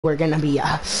We're gonna be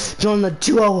doing the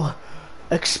duo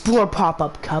Explore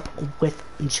Pop-Up Cup with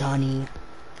Johnny.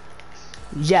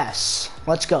 Yes,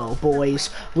 let's go,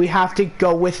 boys. We have to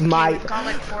go with my. We've got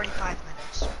like 45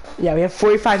 minutes. Yeah, we have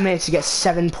 45 minutes to get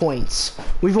 7 points.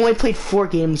 We've only played 4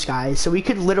 games, guys, so we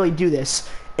could literally do this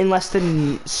in less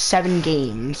than 7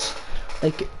 games.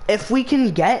 Like, if we can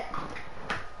get.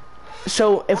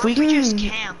 So if we can just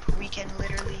camp, we can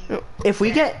literally. If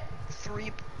we get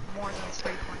more than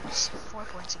 3 points, 4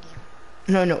 points a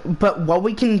game. No, but what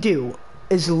we can do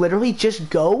is literally just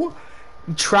go,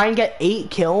 try and get 8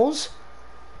 kills,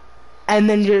 and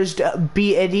then just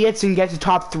be idiots and get to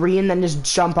top 3, and then just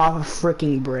jump off a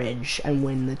freaking bridge and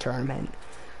win the tournament,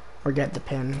 or get the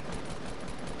pin.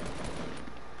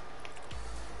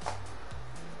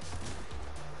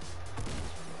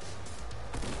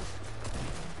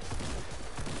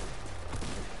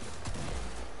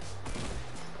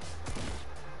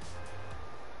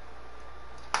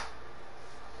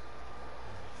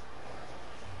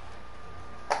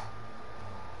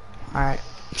 Alright,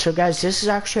 so guys, this is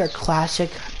actually a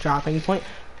classic dropping point.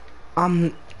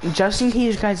 Just in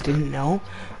case you guys didn't know,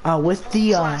 with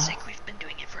the classic, we've been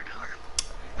doing it for an hour.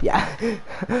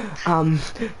 Yeah.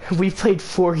 We played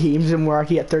 4 games and we're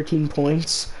already at 13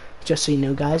 points. Just so you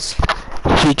know, guys.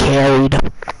 He carried.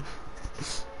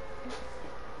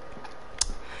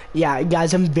 Yeah,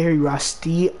 guys, I'm very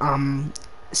rusty.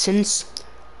 Since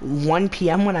 1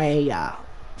 p.m. when I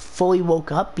fully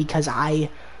woke up, because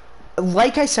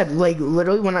like I said, like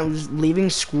literally when I was leaving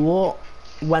school,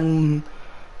 when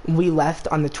we left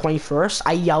on the 21st,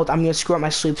 I yelled, I'm gonna screw up my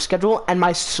sleep schedule, and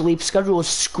my sleep schedule was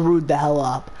screwed the hell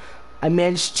up. I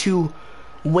managed to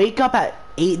wake up at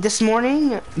 8 this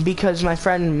morning because my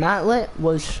friend Matlet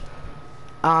was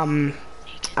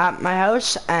at my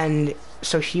house, and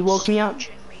so he woke me up.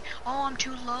 Oh, I'm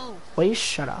too low. Wait,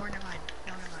 shut up. Oh, never mind.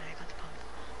 No, never mind. I got the pump.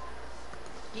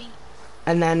 Yeet.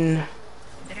 And then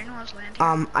Did anyone else land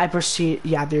here? I proceed.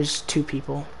 Yeah, there's 2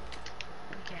 people.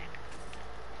 Okay.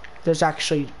 There's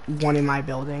actually 1 in my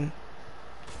building.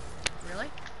 Really?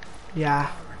 Yeah.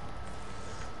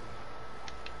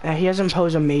 He doesn't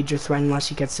pose a major threat unless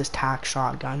he gets this tac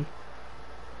shotgun.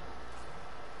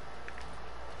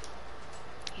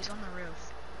 He's on the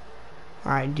roof.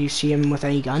 Alright, do you see him with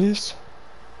any guns?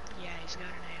 Yeah, he's got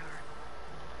an AR.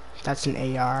 That's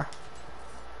an AR.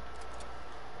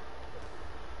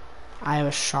 I have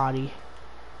a shotty.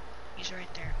 He's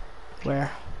right there.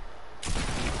 Where?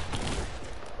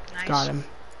 Nice. Got him.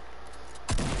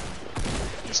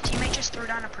 His teammate just threw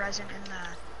down a present in the...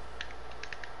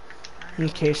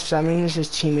 Okay, so that means his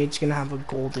teammate's gonna have a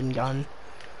golden gun.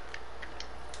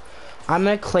 I'm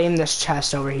gonna claim this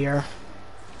chest over here.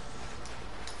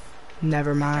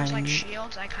 Never mind. There's like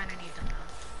shields, I kinda need them though.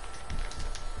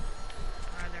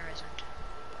 Or there isn't.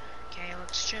 Okay,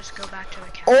 let's just go back to the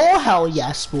camp. Oh hell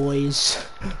yes, boys.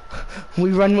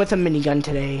 We run with a minigun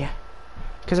today.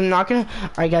 Cause I'm not gonna.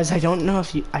 Alright guys, I don't know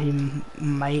if I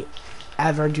might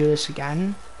ever do this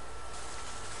again.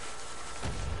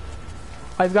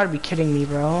 Oh, you've got to be kidding me,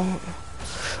 bro.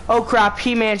 Oh crap,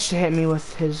 he managed to hit me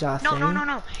with his thing.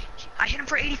 No. I hit him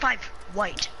for 85.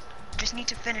 White. Just need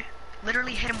to finish.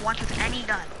 Literally hit him once with any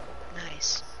gun.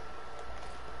 Nice.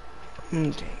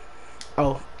 Okay.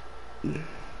 Oh. Oof,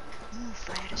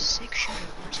 I had a 6 shooter.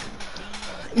 Worst in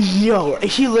the game. Yo,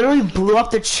 he literally blew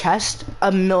up the chest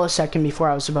a millisecond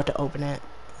before I was about to open it.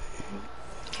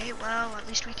 Okay, well, at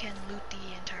least we can loot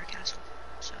the entire castle.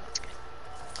 So that's good.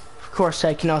 Of course,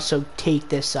 I can also take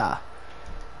this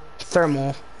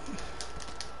thermal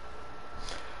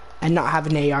and not have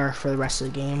an AR for the rest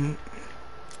of the game.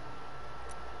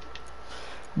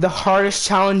 The hardest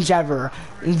challenge ever.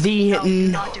 No, do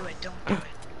not do it. Don't do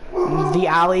it. The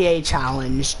Alley A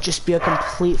challenge. Just be a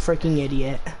complete freaking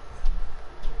idiot.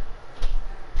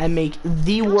 And make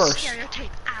the worst. Stereotype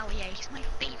Ali A. He's my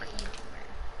favorite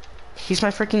YouTuber. He's my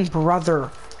freaking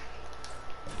brother.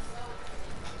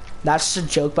 That's a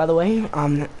joke, by the way.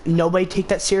 Nobody take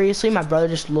that seriously. My brother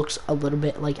just looks a little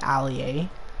bit like Ali A.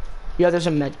 Yeah, there's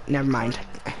a never mind.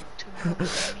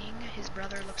 His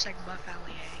brother looks like Buff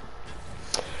Ali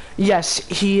A. Yes,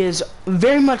 he is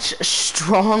very much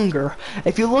stronger.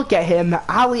 If you look at him,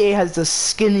 Ali A has the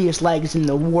skinniest legs in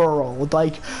the world.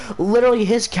 Like, literally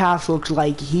his calf looks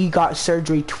like he got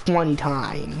surgery 20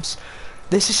 times.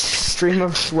 This is a stream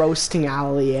of roasting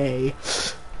Ali A.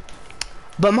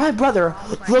 But my brother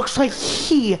looks like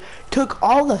he took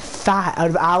all the fat out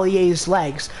of Ali A's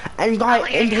legs and got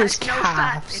it into his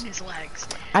calves. In his legs.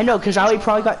 I know, because Ali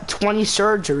probably got 20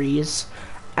 surgeries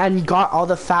and got all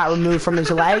the fat removed from his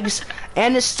legs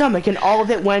and his stomach, and all of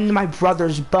it went into my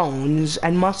brother's bones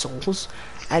and muscles.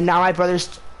 And now my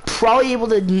brother's probably able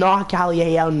to knock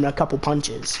Ali out in a couple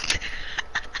punches.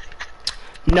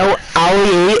 No,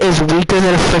 Ali is weaker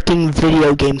than a freaking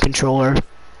video game controller.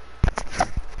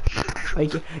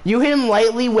 Like, you hit him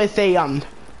lightly with a,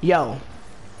 yo,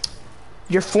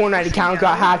 your Fortnite account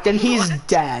got hacked and he's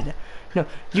dead. No,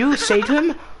 you say to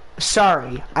him,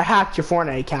 sorry, I hacked your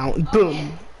Fortnite account.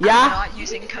 Boom. Yeah? I'm not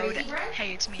using code.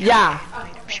 Hey, it's me. Yeah.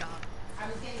 Item shop.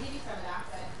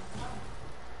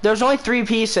 There's only 3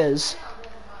 pieces.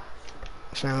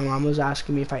 Sorry, my mom was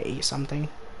asking me if I ate something.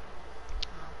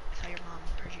 I thought your mom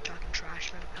heard you talking trash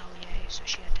about LEA, so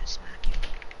she had to smack you.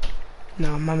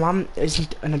 No, my mom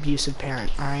isn't an abusive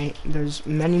parent, alright? There's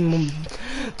many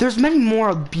more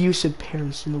abusive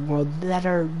parents in the world that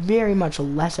are very much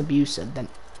less abusive than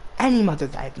any mother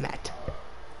that I've met.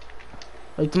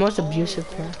 Like, the most abusive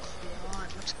parent.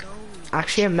 Let's go.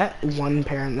 Actually, I've met one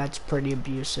parent that's pretty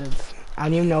abusive. I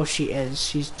don't even know if she is.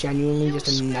 She's genuinely just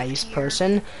a nice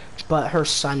person, but her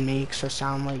son makes her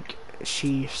sound like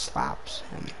she slaps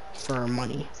him for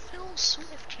money. Phil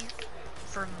Swift here.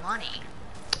 For money?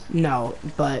 No,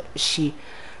 but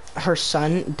her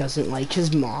son doesn't like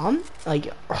his mom.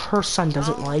 Like, her son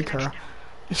doesn't like her.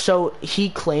 So he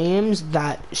claims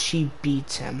that she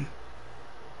beats him.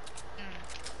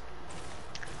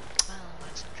 Well,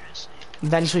 that's interesting.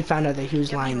 Eventually found out that he was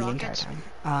Do you have lying any the entire rockets?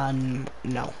 time.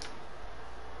 No.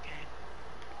 Okay.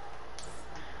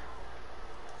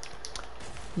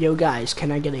 Yo guys,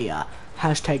 can I get a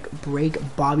hashtag break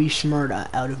Bobby Shmurda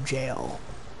out of jail?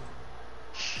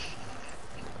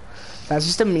 That's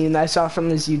just a meme that I saw from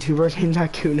this YouTuber named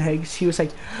Raccoon Eggs. He was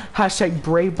like, hashtag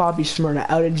break Bobby Shmurda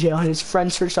out of jail, and his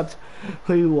friend searched up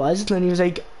who he was, and then he was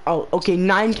like, oh, okay,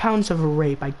 9 counts of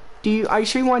rape. Are you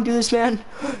sure you want to do this, man?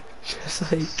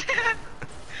 Just like,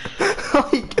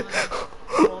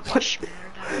 what?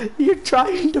 You're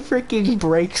trying to freaking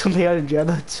break somebody out of jail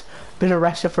that's been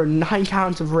arrested for 9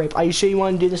 counts of rape. Are you sure you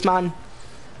want to do this, man?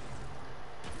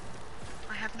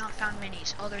 I have not found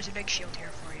minis. Oh, there's a big shield here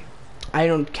for you. I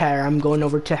don't care. I'm going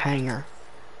over to Hangar.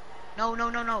 No.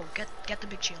 Get the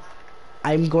big shield.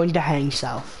 I'm going to hang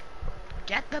South.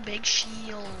 Get the big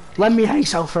shield. Let me hang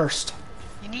South first.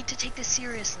 You need to take this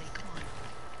seriously. Come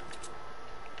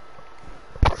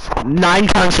on. 9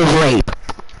 counts of rape.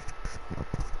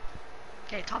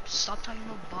 Okay, stop talking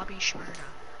about Bobby Shmurda.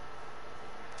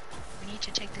 We need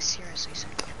to take this seriously so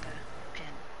we can get the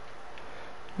pin.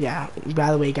 Yeah,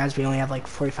 by the way, guys, we only have like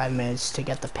 45 minutes to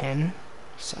get the pin.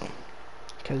 So,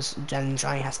 because Jen and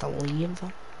Johnny has to leave.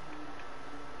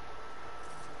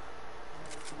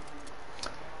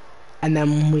 And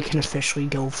then we can officially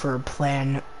go for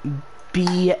plan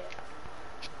B.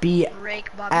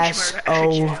 Break Bobby Shmurda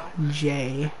out of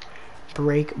jail. SOJ.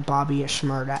 Break Bobby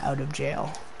Shmurda out of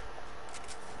jail.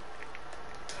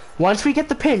 Once we get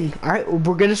the pin, alright,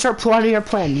 we're gonna start plotting our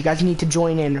plan. You guys need to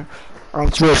join in, or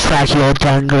else we'll track you all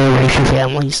down and go erase your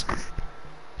families.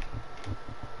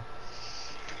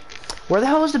 Where the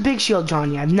hell is the big shield,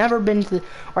 Johnny? I've never been to the,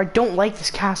 or I don't like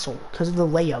this castle because of the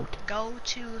layout. Go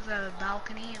to the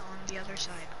balcony on the other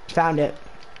side. Found it.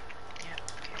 Yeah,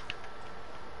 okay.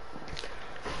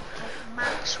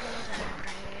 Maxwell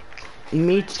break.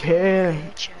 Me too.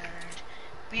 Richard.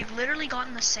 We've literally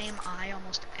gotten the same eye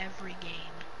almost every game.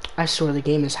 I swear the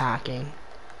game is hacking.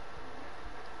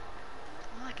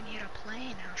 Oh, I can hear a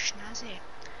plane. How schnazzy.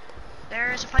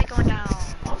 There's a fight going down.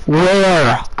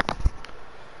 Where?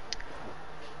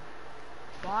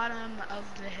 Bottom of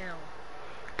the hill.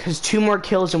 Because 2 more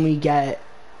kills and we get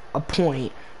a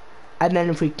point. And then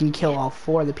if we can kill all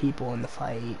 4 of the people in the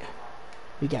fight,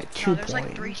 we get 2 There's points.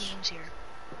 like 3 teams here.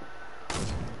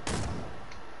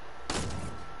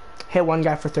 Hit one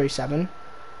guy for 37.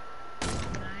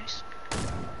 Nice.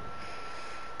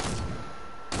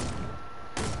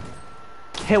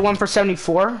 Hit one for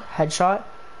 74. Headshot.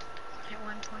 Hit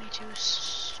 122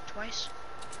 twice.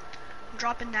 I'm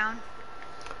dropping down.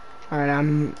 Alright,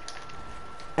 I'm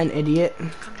an idiot.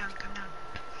 Come down, come down.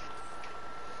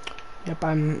 Yep,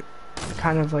 I'm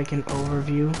kind of like an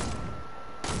overview.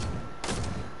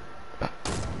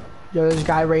 Yo, there's a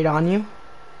guy right on you.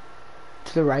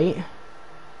 To the right.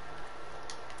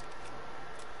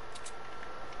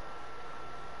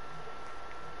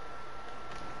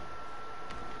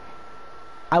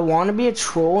 I want to be a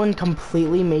troll and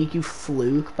completely make you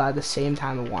fluke, but at the same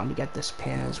time I want to get this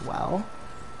pin as well.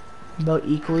 About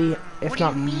equally, if What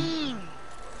not do you more. mean?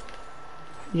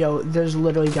 Yo, there's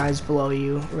literally guys below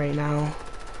you right now.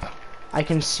 I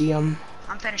can see them.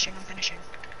 I'm finishing, I'm finishing.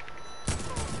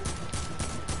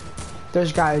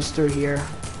 There's guys through here.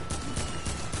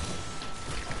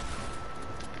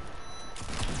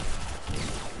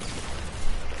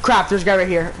 Crap, there's a guy right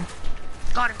here.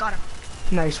 Got him, got him.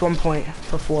 Nice, 1 point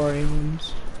for 4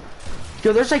 aliens.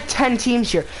 Yo, there's like 10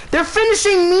 teams here. They're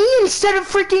finishing me instead of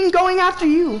freaking going after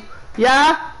you.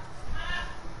 Yeah?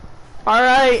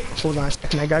 Alright. Hold on a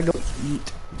second, I gotta go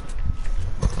eat.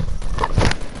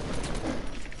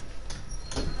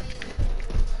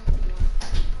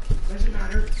 Doesn't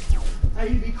matter. I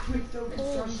need to be quick though.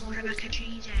 Oh, Rebecca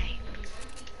Cheese.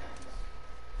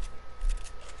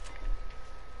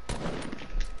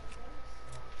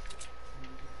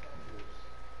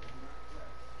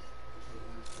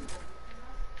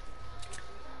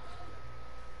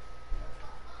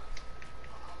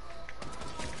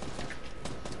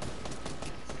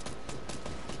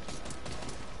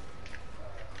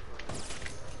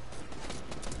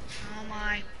 Oh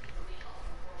my.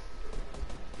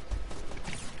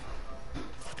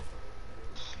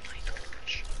 Oh my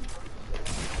gosh.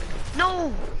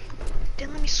 No!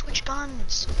 Didn't let me switch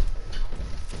guns.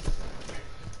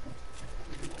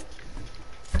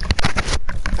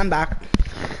 I'm back.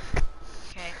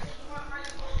 Okay.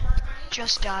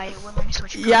 Just die. It wouldn't let me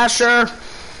switch guns. Yeah, sure.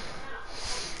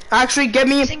 Actually, let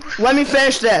me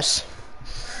finish this.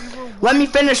 Let me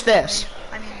finish this.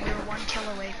 I mean, we were 1 kill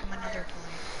away from another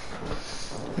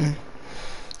player.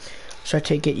 So I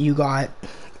take it you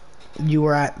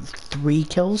were at 3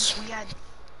 kills? We had,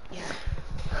 yeah.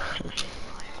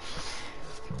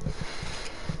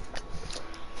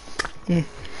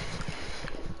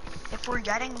 If we're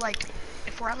getting like,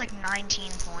 if we're at like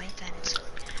 19 points, then it's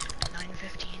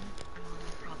 9:15.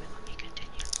 We'll probably let me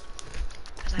continue.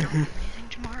 Because I don't have anything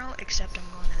tomorrow, except I'm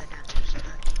going to the dentist. But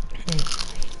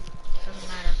doesn't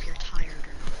matter if you're tired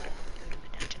or not. Go to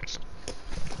the dentist.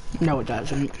 No, it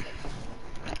doesn't.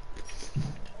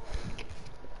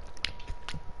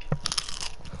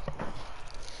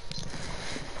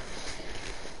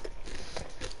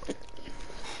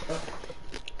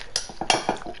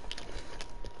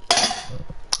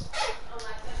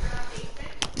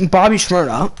 Bobby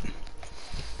Shmurda.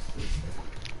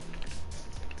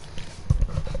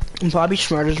 Bobby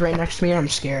Shmurda's right next to me and I'm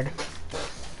scared.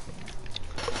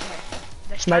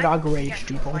 This My time, dog if we raged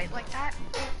get into a people. fight like that,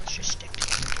 let's just stick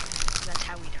together. 'Cause that's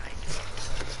how we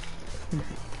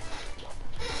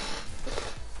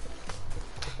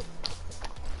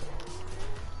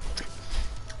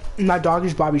died. My dog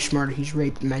is Bobby Shmurda. He's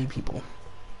raped many people.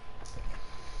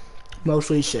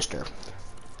 Mostly his sister.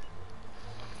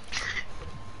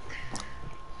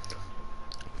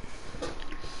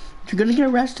 You're gonna get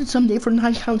arrested someday for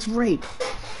 9 counts of rape.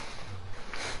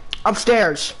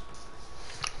 Upstairs.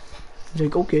 He's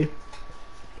like, okay.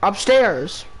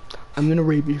 Upstairs. I'm gonna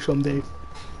rape you someday.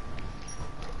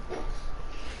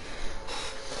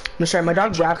 I'm sorry, my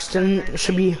dog Braxton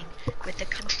should be... With the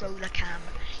controller cam,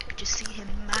 you just see him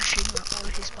mashing all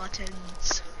his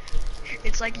buttons.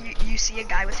 It's like you see a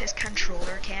guy with his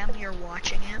controller cam, you're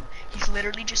watching him. He's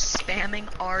literally just spamming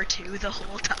R2 the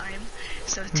whole time,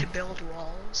 so to build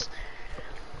walls.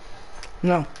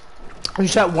 No.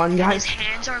 There's that one guy. His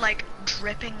hands are like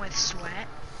dripping with sweat.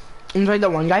 There's like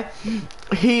that one guy.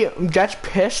 He gets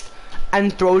pissed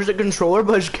and throws the controller,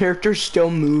 but his character's still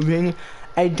moving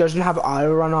and he doesn't have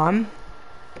auto run on.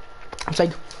 It's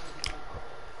like,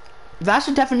 that's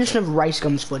the definition of Rice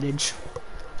Gums footage.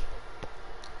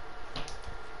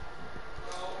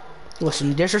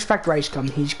 Listen, disrespect Rice Gum,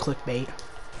 he's clickbait.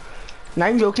 Not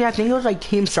even joking, I think it was like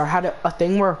Keemstar had a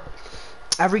thing where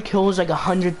every kill is like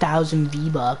 100,000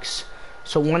 V-Bucks.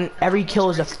 So every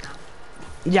kill is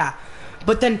yeah.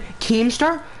 But then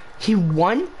Keemstar, he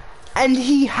won and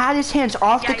he had his hands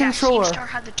off the controller. Keemstar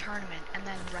had the tournament and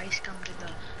then Rice Gum did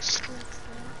the stroke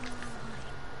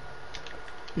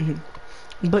for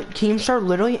But Keemstar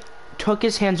literally took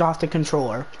his hands off the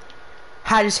controller,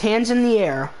 had his hands in the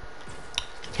air,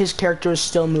 his character is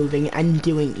still moving and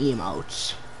doing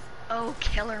emotes. Oh,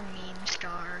 Killer Meme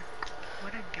Star.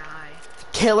 What a guy.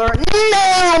 Killer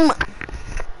Gnome!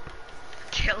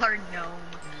 Killer Gnome.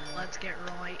 Let's get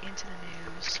right into the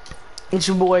news. It's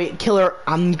your boy, Killer.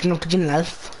 I'm gonna take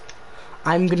left.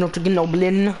 I'm gonna take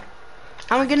Noblin.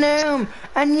 I'm a gnome,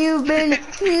 and you've been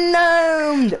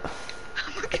gnomed!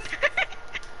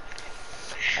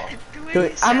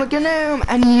 I'm a gnome,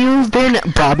 and you've been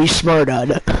Bobby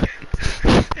Shmurda.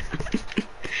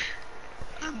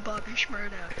 I'm Bobby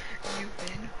Shmurda. You've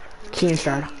been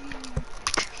Keemstar.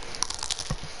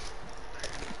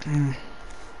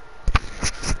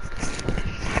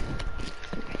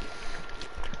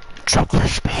 Chocolate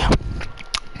spam.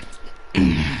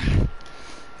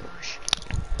 Gosh.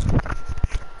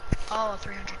 Oh,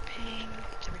 300 ping.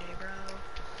 It's every day, bro.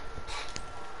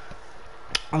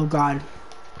 Oh god.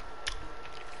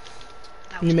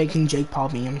 You're making Jake Paul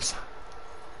memes.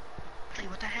 Hey,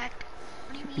 what the heck?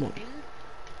 What do you mean, dude?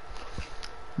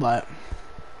 But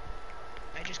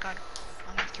I just got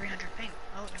almost 300 ping.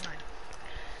 Oh, never mind.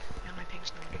 Now my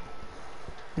ping's normal.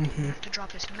 I have to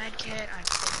drop this med kit. I have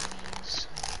 4 of these.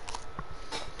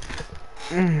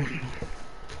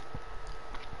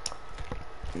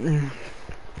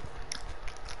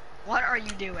 What are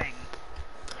you doing?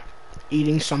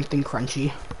 eating something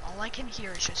crunchy. All I can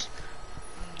hear is just.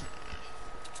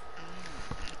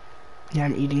 Yeah,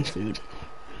 I'm eating food.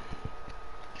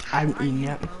 I haven't Why are eaten you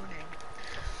yet. moaning?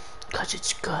 Cause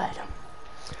it's good.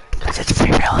 Cause it's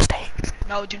free real estate.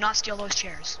 No, do not steal those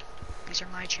chairs. These are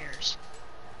my chairs.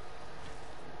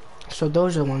 So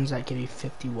those are the ones that give you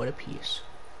 50 wood a piece.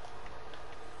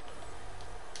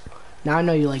 Now I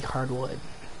know you like hardwood.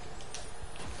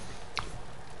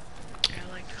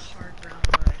 I like hard brown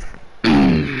wood.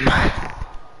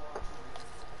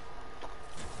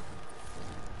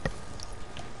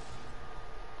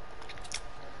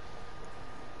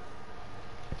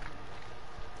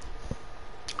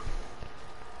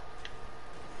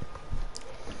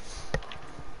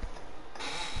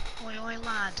 Oi, oi,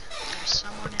 lad. There's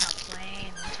someone in a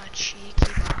plane with a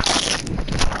cheeky bomb.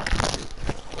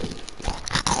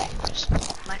 Just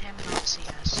let him not see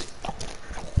us.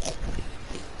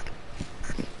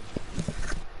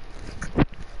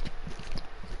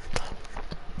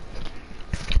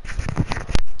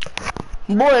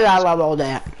 Boy, I love all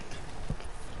that.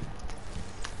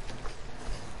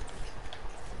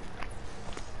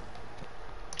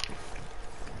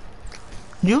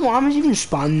 Do llamas even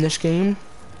spawn in this game?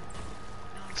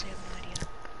 No, honestly, I have no idea.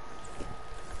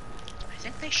 I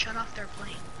think they shut off their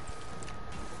plane.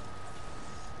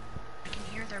 I can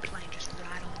hear their plane just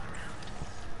rattling around.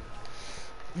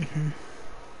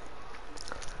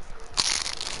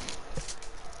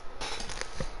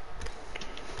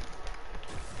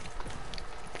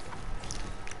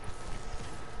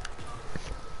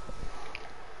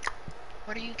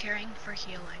 What are you carrying for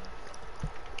healing?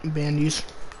 Bandies.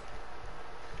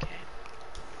 Okay.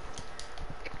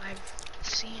 I've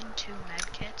seen 2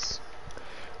 med kits.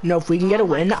 No, if we can get a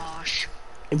win, Gosh.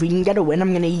 if we can get a win,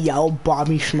 I'm gonna yell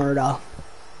Bobby Shmurda.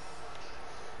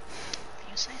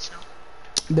 You say so.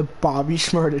 The Bobby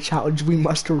Shmurda challenge. We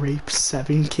must rape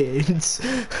 7 kids.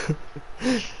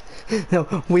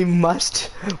 No, we must.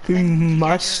 We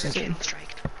must. Get your channel striked.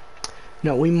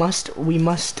 No, we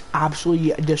must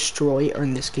absolutely destroy, or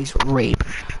in this case, rape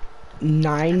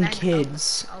 9 And then,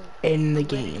 kids in the Alinity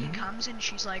game. comes and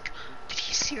she's like, did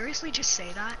he seriously just say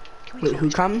that? Can Wait, call who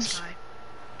this comes?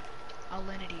 guy?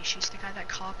 Alinity, she's the guy that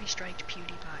copy striked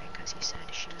PewDiePie because he said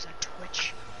she was a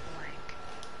Twitch blank.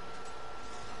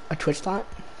 A Twitch bot?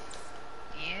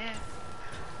 Yeah.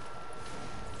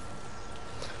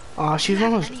 Oh, she's Do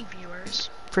you one of have those any viewers?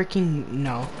 freaking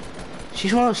no.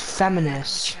 She's one of those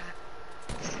feminists.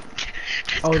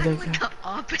 That's Oh, kind the of like the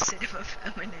opposite of a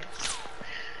feminist.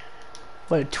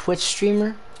 What, a Twitch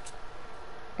streamer?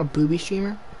 A booby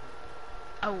streamer?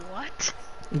 A what?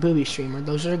 A booby streamer.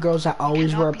 Those are the girls that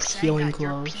always Cannot wear be saying appealing that.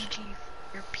 clothes.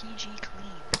 You're PG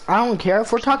clean. I don't care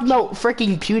if we're talking about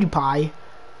freaking PewDiePie.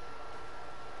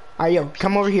 Alright, yo,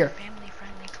 come over here. Family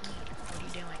friendly clean. What are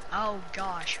you doing? Oh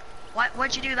gosh.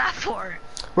 What'd you do that for?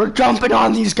 We're jumping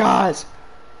on these guys.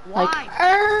 Why?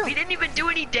 Like, We didn't even do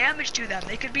any damage to them.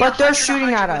 They could be But they're 100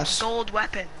 shooting at 100 with us. gold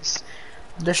weapons.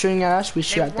 They're shooting at us. We They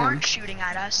shoot at them. weren't shooting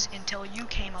at us until you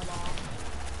came along.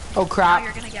 Oh Now crap.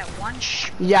 you're gonna get one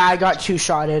Yeah, I got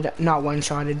 2-shotted, not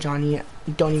 1-shotted, Johnny.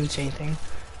 Don't even say anything.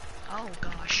 Oh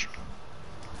gosh.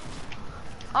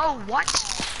 Oh, what?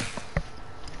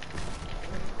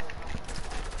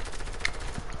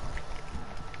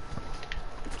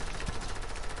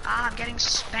 Ah, I'm getting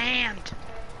spammed.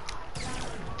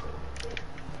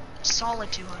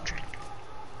 Solid 200.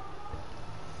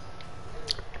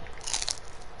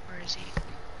 Where is he?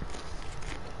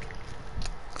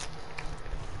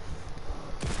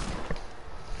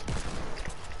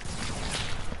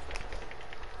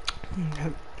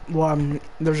 Well,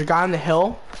 there's a guy on the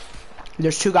hill.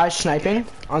 There's 2 guys sniping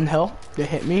on the hill. They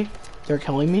hit me. They're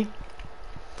killing me.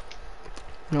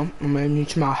 No, I'm gonna need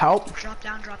some help. Drop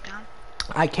down, drop down.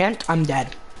 I can't. I'm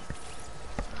dead.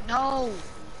 No!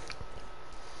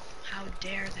 How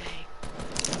dare they?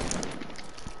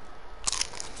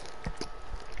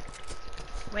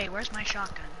 Wait, where's my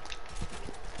shotgun?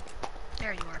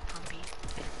 There you are, Pumpy.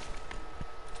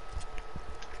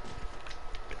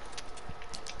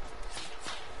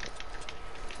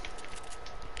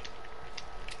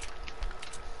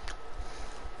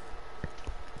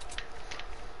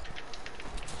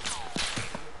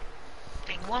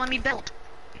 Dang, won't let me build.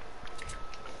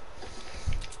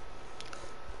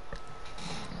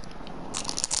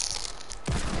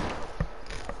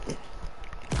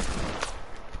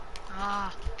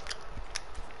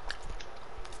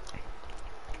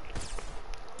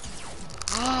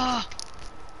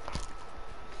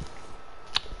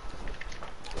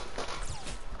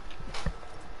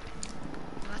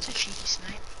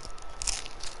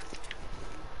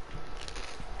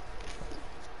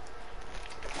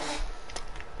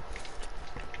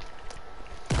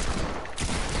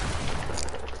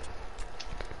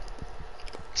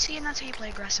 that's how you play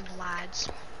aggressive, lads.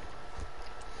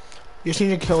 You just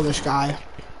need to kill this guy.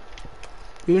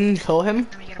 You need to kill him,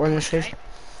 Let me get a or in point, this case, right?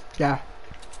 yeah.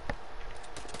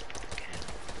 Okay.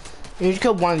 You need to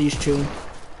kill one of these two. And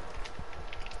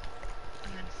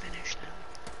then finish them.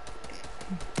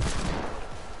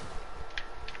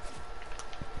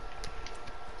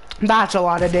 That's a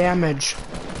lot of damage.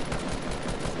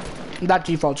 That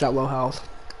default's at low health.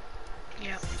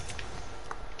 Yep.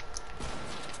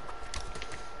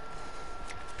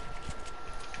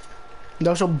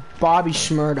 There's also Bobby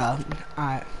Shmurda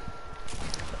at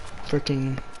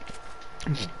freaking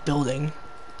building.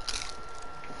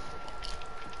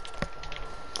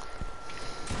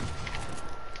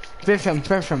 Finish him,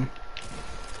 finish him.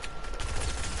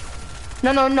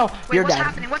 No, no, no, Wait, you're what's dead.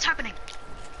 happening? What's happening?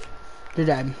 You're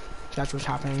dead. That's what's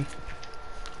happening.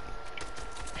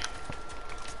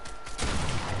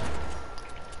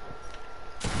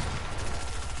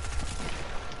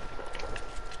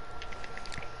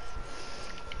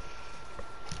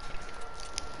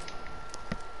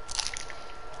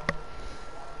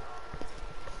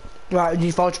 Well,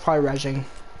 default's probably rezzing.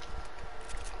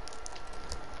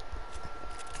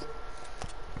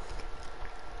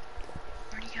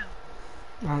 Where'd he go?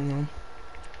 I don't know.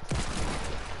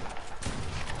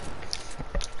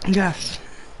 Yes.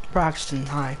 Braxton,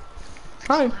 hi.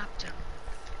 Hi. Slapped him.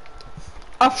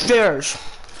 Upstairs.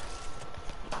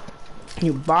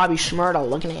 You Bobby Shmurda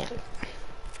looking at it.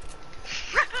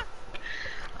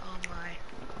 Oh my.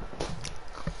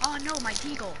 Oh no, my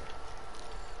deagle.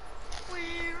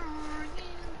 Where are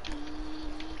you,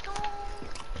 deagle?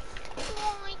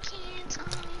 Why can't I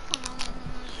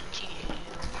find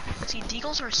you? See,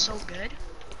 deagles are so good.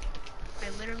 I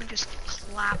literally just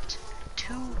clapped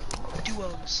 2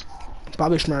 duos.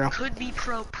 Bobby Shmurda. Could be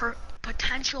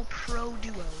potential pro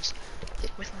duos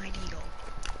with my deagle.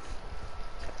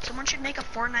 Someone should make a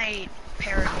Fortnite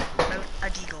parody about a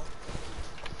deagle.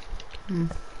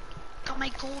 Got my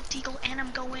gold deagle and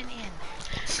I'm going in.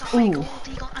 Got my Ooh. gold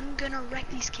deagle, I'm gonna wreck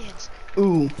these kids.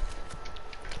 Ooh.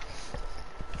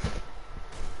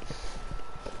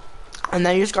 And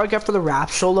then you just gotta get for the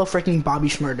rap. Solo freaking Bobby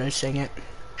Shmurda sing it.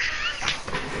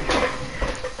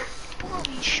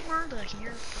 Bobby Shmurda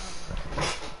here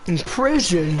In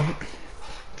prison.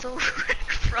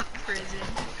 from prison.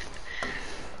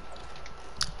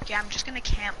 Yeah, I'm just gonna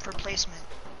camp for placement.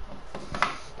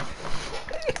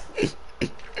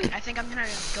 I think I'm gonna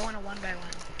go in a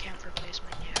 1x1 camp for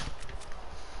placement, yeah.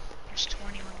 There's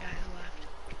 21 guys left.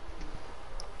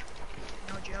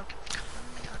 No joke.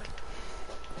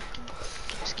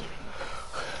 Just kidding.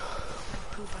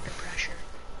 Don't poop under pressure.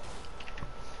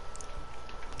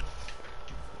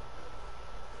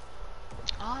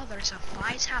 Oh, there's a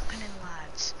fight happening,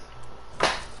 lads.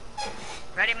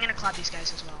 Ready? I'm gonna club these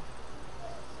guys as well.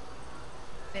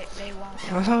 They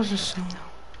won't. I thought it was just so.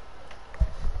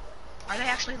 Are they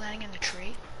actually landing in the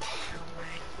tree? No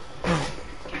way.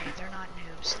 Okay, they're not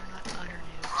noobs. They're not utter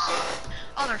noobs.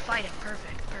 Oh, they're fighting.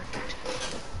 Perfect.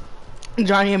 Perfect.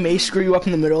 Johnny and May screw you up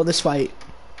in the middle of this fight.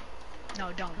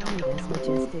 No, don't.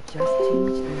 Majestic just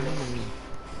changed my name.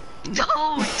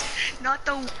 Don't! Not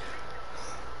the...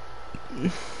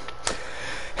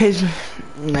 His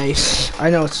nice. I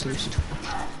know it's loose.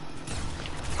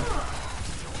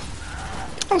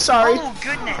 I'm sorry. Oh,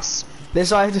 goodness. This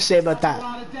is all I have to say about that.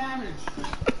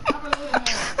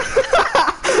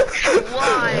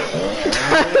 Why?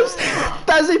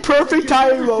 That's a perfect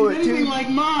timing moment, dude. Like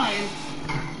mine.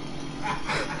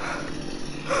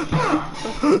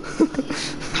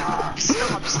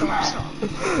 Stop.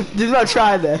 Do not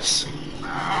try this.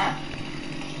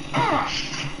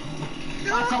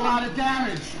 That's a lot of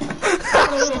damage.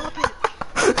 Stop it.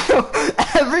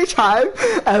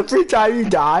 every time you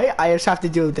die, I just have to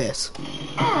do this.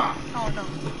 Oh, no.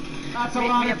 That's a We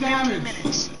lot have of 15 damage.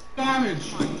 minutes.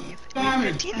 Damage. We have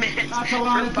Damage. 15 minutes That's a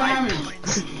lot for of 5 damage.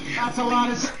 points. That's a lot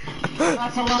of.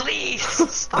 That's a lot. Please,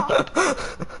 stop.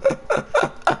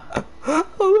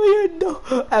 Oh my god,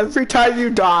 no. Every time you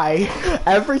die,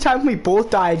 every time we both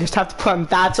die, I just have to put on,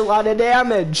 that's a lot of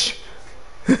damage.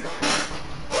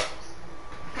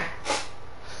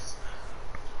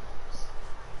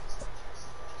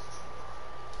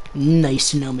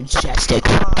 Nice and no majestic.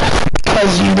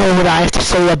 Because you know what I have to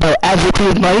say about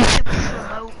everything in life.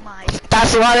 Promote my...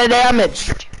 That's a lot of damage.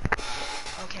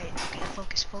 Okay,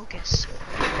 focus.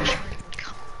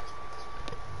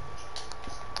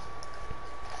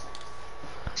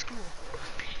 School.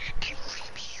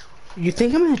 You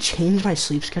think I'm gonna change my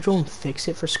sleep schedule and fix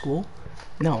it for school?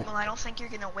 No. Well, I don't think you're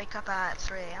gonna wake up at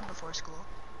 3 a.m. before school.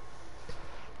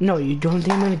 No, you don't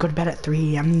think I'm gonna go to bed at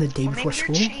 3 a.m. the day Or before maybe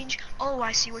school? you change... Oh,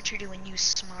 I see what you're doing, you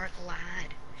smart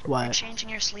lad. You're What? changing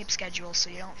your sleep schedule so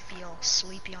you don't feel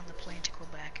sleepy on the plane to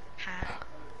Quebec. Ha.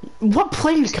 What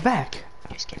plane to Quebec?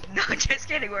 Just kidding. No, just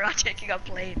kidding. We're not taking a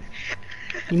plane.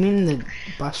 You mean the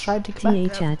bus ride to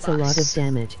Quebec? TH, that's a lot of bus.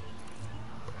 damage.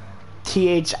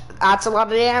 TH, that's a lot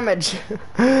of damage.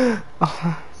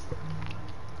 Oh,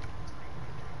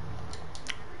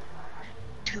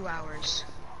 2 hours.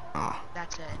 oh.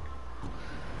 That's it.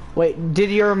 Wait, did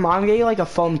your mom get you like a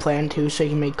phone plan too so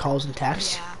you can make calls and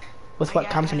texts? Yeah. With what I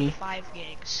have company? 5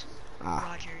 gigs. Ah.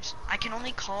 Rogers. I can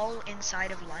only call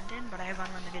inside of London, but I have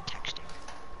unlimited texting.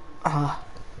 I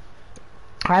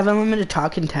have unlimited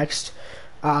talk and text,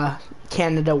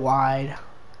 Canada wide.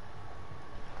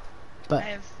 But I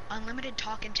have unlimited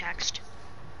talk and text,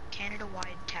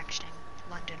 Canada-wide texting,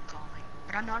 London calling.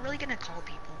 But I'm not really gonna call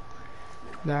people.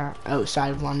 they're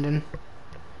outside of London.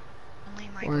 Only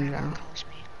my Or grandma no. calls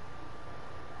me.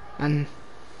 And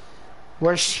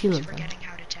where's she She's live? Then? forgetting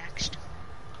how to text.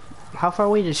 How far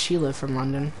away does she live from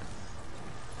London?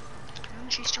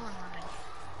 She's still in London.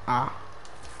 Ah,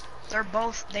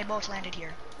 They both landed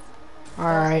here.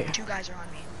 alright. 2 guys are on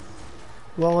me.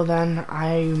 Well then,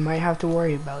 I might have to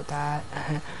worry about that.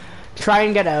 Try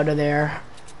and get out of there.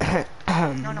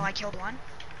 No, I killed one.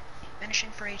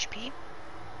 Finishing for HP.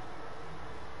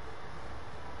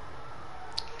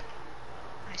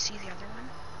 I see the other one.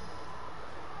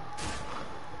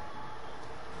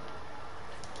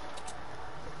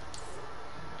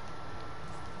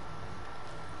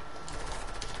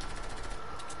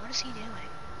 What is he doing?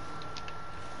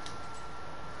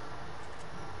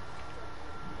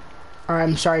 Alright,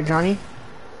 I'm sorry, Johnny.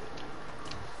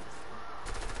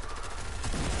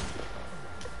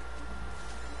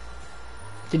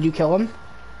 Did you kill him?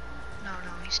 No,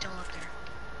 he's still up there.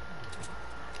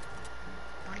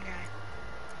 One guy.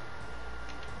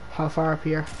 How far up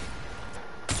here?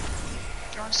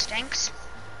 Throwing stinks.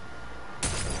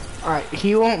 Alright,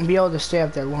 he won't be able to stay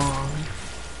up there long.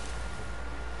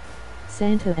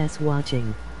 Santa S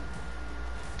watching.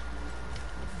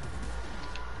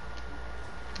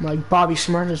 Like Bobby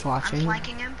Smyrna's I'm watching.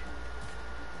 flanking him.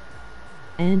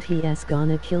 And he is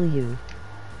gonna kill you.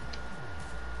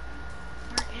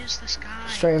 Where is this guy?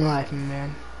 Straight in life,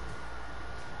 man.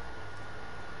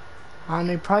 And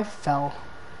they probably fell.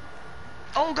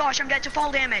 Oh gosh, I'm dead to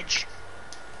fall damage.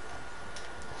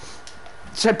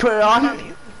 Should I put it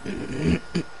on?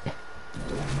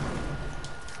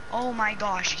 Oh my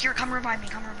gosh. Here, come revive me,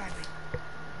 come revive me.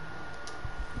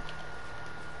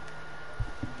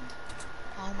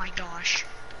 Oh my gosh.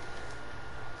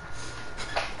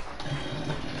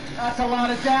 That's a lot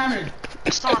of damage.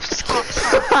 Stop.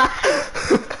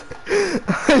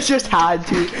 I just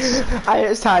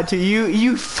had to.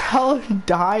 You fell and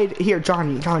died. Here,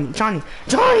 Johnny. Just Owen.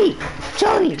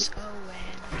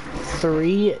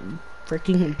 3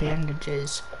 freaking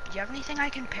bandages. Do you have anything I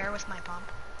can pair with my pump?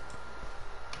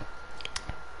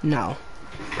 No.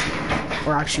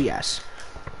 Or actually, yes.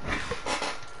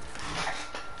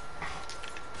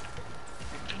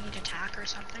 Do you need attack or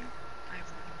something? I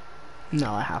have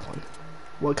No, I have one.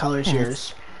 What color is Yes.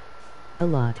 yours? A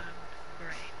lot.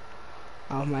 gray.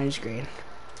 Oh, mine is green.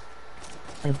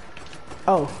 Um.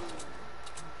 Oh,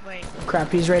 Wait.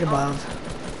 crap, he's right above.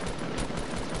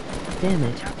 Damn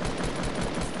it. Yep.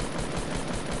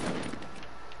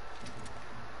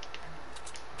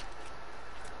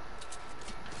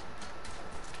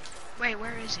 Wait,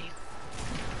 where is he?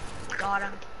 Got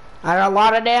him. I got a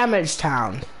lot of damage,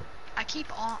 town. I keep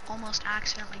almost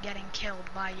accidentally getting killed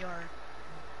by your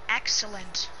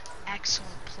excellent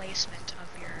placement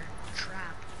of your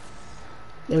trap.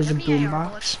 There was a Do you have any AR boombox.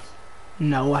 bullets?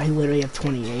 No, I literally have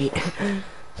 28.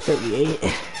 38.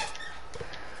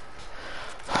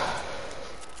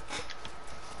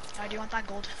 Do you want that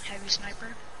gold heavy sniper?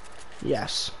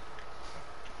 Yes.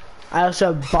 I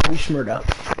also have Bobby Shmurda.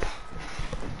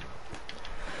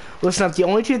 Listen up, the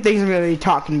only 2 things I'm going to be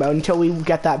talking about until we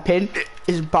get that pin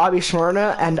is Bobby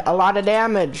Shmurda and a lot of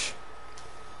damage.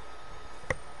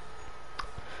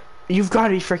 You've got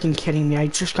to be freaking kidding me. I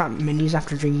just got minis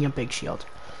after drinking a big shield.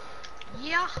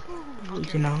 Yahoo!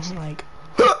 You know, like...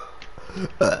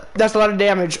 that's a lot of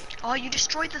damage. Oh, you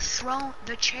destroyed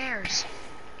the chairs.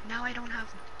 Now I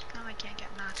can't get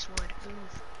max wood.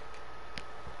 Oof.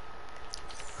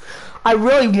 I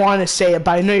really want to say it,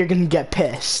 but I know you're going to get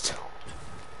pissed.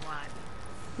 What?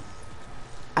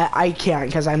 I can't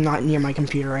because I'm not near my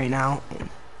computer right now.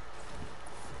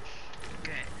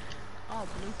 Good. Oh,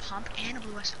 blue pump and a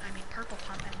purple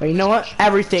pump and But you know what? SMG.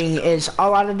 Everything is a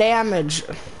lot of damage.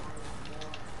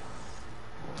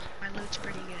 My loot's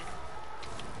pretty good.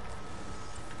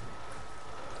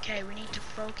 Okay, we need to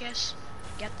focus,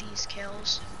 get these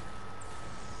kills.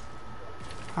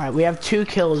 Alright, we have 2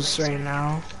 kills right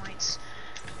now. Points.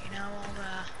 You know, all the,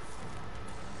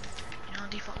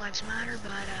 default lives matter,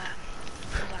 but,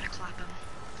 you gotta clap them.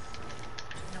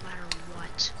 No matter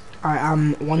what.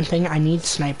 Alright, one thing, I need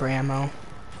sniper ammo.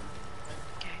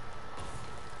 Okay.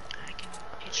 I can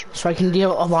hit you with So I can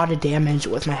deal a lot of damage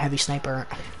with my heavy sniper.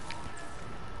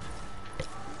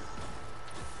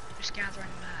 just gathering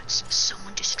mats since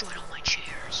someone destroyed all my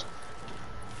chairs.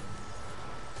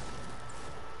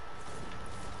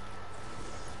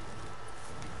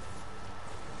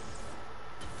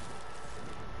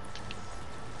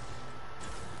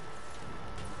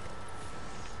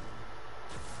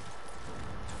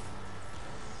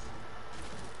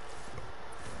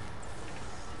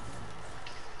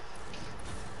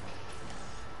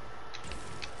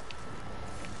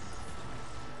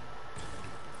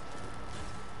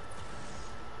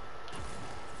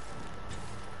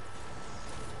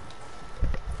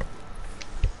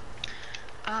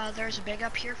 There's a big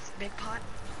up here, big pot.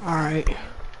 Alright.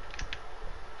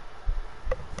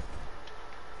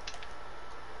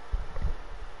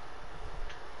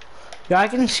 Yeah, I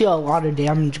can see a lot of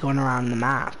damage going around the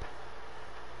map.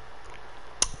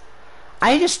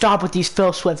 I need to stop with these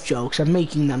Phil Swift jokes. I'm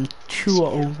making them too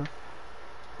over.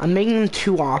 I'm making them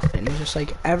too often. It's just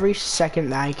like every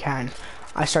second that I can,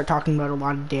 I start talking about a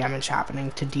lot of damage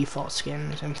happening to default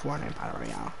skins in Fortnite Battle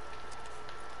Royale.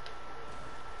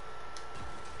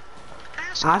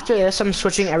 After this, I'm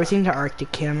switching everything to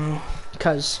Arctic camo,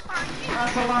 because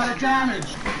That's a lot of damage.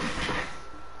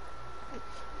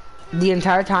 the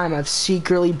entire time I've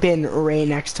secretly been right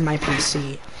next to my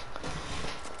PC.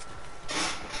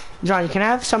 Johnny, can I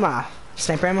have some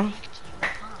sniper ammo?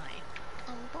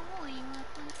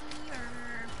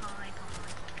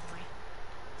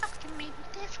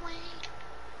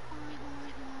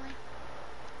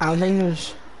 I don't think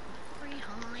there's...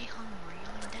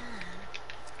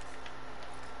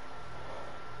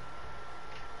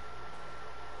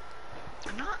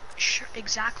 I'm not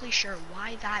exactly sure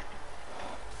why that,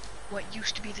 what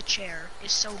used to be the chair,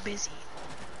 is so busy.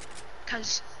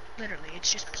 Cause literally,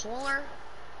 it's just Polar,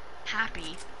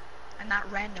 Happy, and that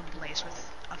random place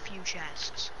with a few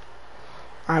chests.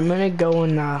 I'm gonna go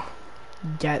and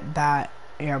get that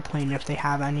airplane if they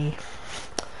have any.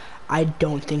 I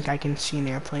don't think I can see an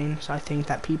airplane, so I think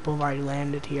that people have already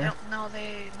landed here. No,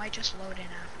 they might just load in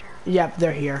after. Yep,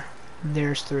 they're here.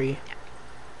 There's 3.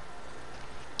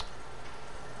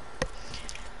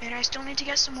 And I still need to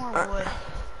get some more wood.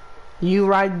 You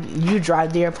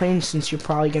drive the airplane since you're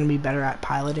probably gonna be better at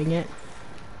piloting it.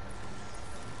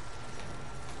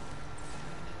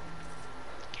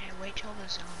 Okay, wait till the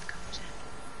zone comes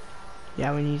in.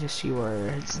 Yeah, we need to see where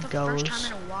It's it the goes. first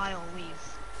time in a while we've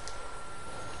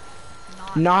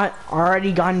Not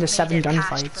already gotten to made 7 it past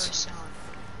gunfights. first zone.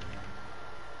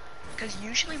 Because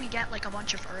usually we get like a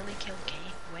bunch of early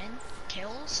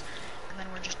kills, and then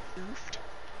we're just oofed.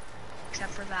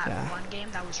 Except for that one game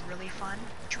that was really fun,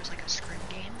 which was like a scrim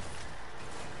game.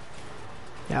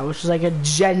 Yeah, which is like a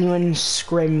genuine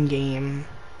scrim game.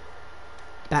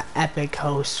 That epic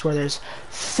hosts where there's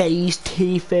FaZe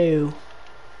Tfue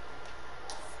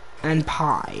and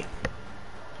Pi.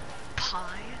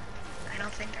 Pie? I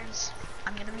don't think there's...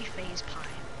 I'm gonna be FaZe Pie.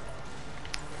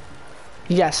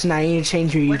 Yes, now you need to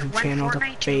change your When YouTube channel to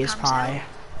Fortnite 2 FaZe comes Pi.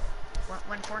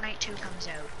 When Fortnite 2 comes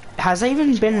out. Has that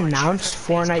even been watch announced,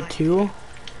 for FaZe Fortnite Pie. 2?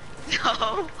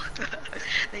 No!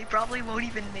 They probably won't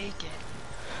even make it.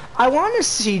 I want to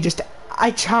see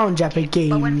I challenge Epic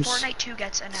Games. But when Fortnite 2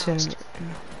 gets to- announced,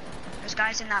 there's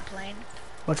guys in that plane.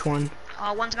 Which one?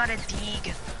 One's got a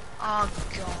Deeg. Oh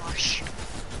gosh.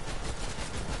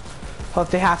 Well,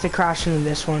 if they have to crash into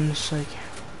this one, it's like...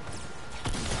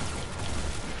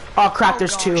 Oh crap, Oh,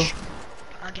 there's gosh. 2.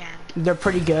 Again. They're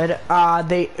pretty good.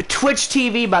 Twitch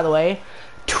TV, by the way.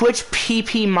 Twitch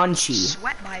PP Munchie.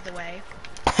 Sweat, by the way.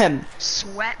 Ahem.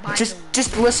 Sweat, by just the way.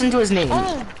 just listen to his name.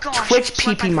 Oh gosh. Twitch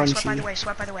Sweat, PP by the way, Sweat, by the Munchie. way.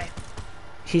 Sweat, by the way.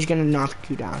 He's gonna knock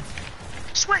you down.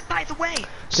 Sweat, by the way.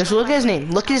 Just Sweat, look by at his the way.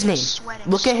 name. Look at his name.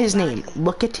 Sweating Look at so his name. badly.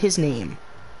 Look at his name.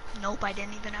 Nope, I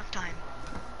didn't even have time.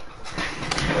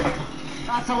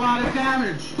 That's a lot of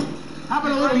damage. How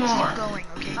about a little Keep more? going,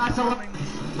 okay? That's a No lot. more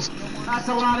memes, no more That's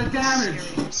a memes. lot of damage.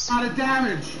 Serious. A lot of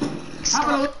damage. How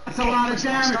about a, that's a lot of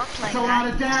Stop damage. playing That's a lot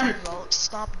of that. damage. Well,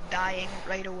 stop dying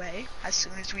right away as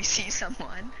soon as we see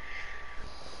someone.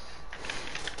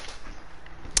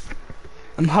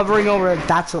 I'm hovering over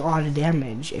that's a lot of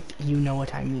damage, if you know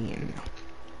what I mean.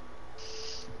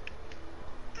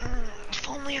 If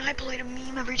only I played a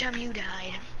meme every time you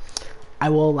died. I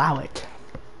will allow it.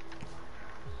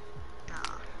 Nah,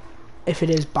 If it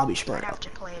is Bobby I'd Shmurda. have to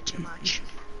play it too much.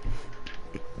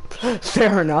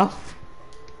 Fair enough.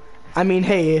 I mean,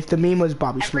 hey, if the meme was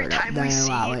Bobby Every Shmurda, time then we I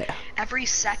allow see, it. every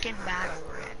second battle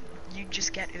we're in, you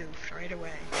just get oofed right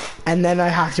away. And then I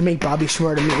have to make Bobby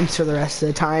Shmurda memes for the rest of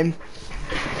the time.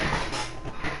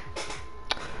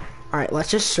 Alright,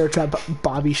 let's just search up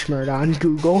Bobby Shmurda on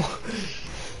Google.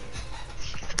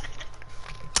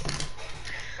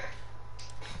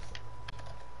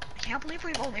 I can't believe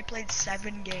we've only played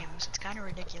 7 games. It's kind of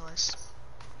ridiculous.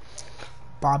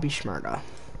 Bobby Shmurda.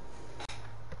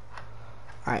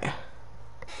 Alright.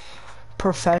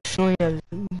 Professionally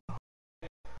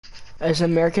as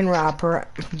an American rapper,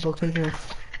 Brooklyn here.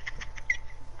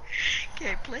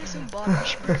 Okay, play some Bobby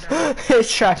Shmurda.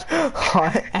 It's trash.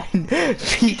 Hot and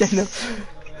Pete and the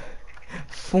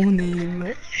full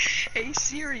name. Hey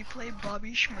Siri, play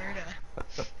Bobby Shmurda.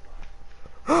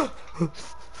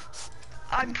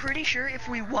 I'm pretty sure if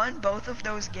we won both of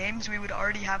those games, we would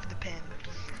already have the pin.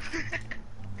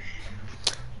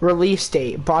 Release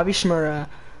date: Bobby Shmurda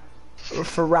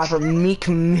for rapper Meek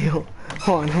Mill.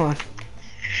 Hold on.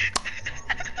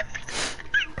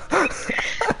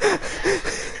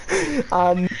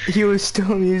 He was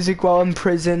still in music while in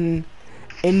prison,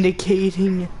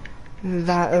 indicating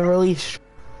that a release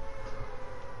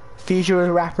feature with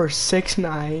rapper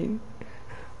 6ix9ine.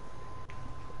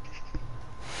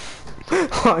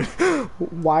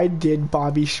 Why did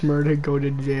Bobby Shmurda go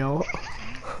to jail?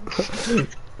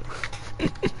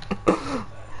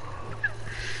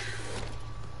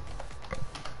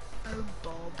 Oh,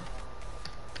 Bob.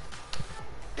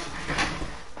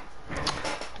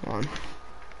 Come on.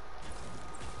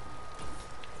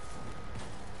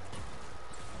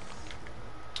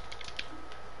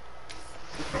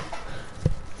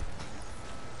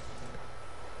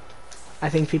 I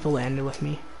think people landed with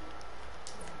me.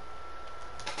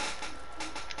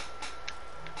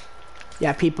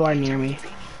 Yeah, people are near me.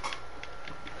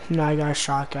 No, I got a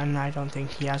shotgun. I don't think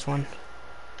he has one.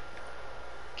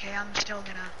 Okay, I'm still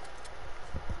gonna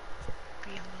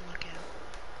be on the lookout.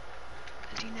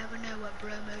 Cause you never know what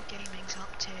Bromo Gaming's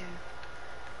up to.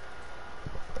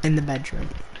 In the bedroom.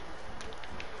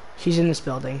 He's in this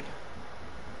building.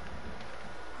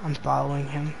 I'm following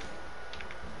him.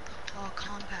 Oh,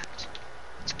 compact.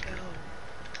 Let's go.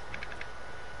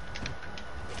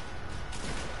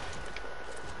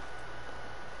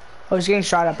 Oh, he's getting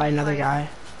shot at by another guy.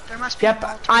 There must be Yep,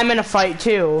 I'm in a fight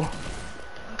too.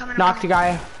 I'm coming. Knocked a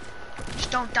guy.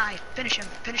 Just don't die. Finish him.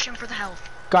 Finish him for the health.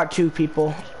 Got 2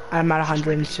 people. I'm at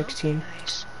 116.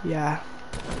 Nice. Yeah.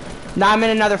 Now I'm in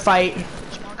another fight.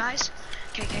 Small guys.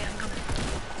 Okay, I'm coming.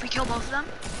 If we kill both of them.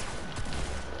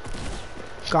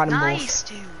 Got them Nice,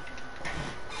 dude.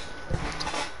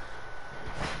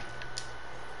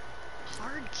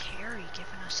 Hard carry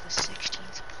giving us the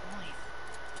 16th point.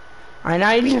 Alright, now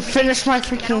I need to finish my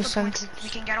We can get all freaking the sentence. points. We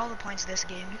can get all the points this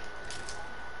game.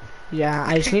 Yeah,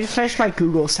 I just need to finish my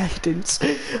Google sentence. Oh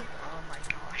my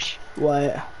gosh.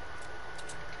 What?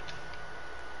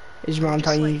 Is your mom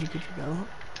Just telling you like- to go?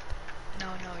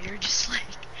 No, you're just like,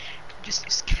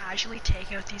 just casually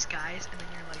take out these guys, and then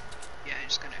you're like, yeah, I'm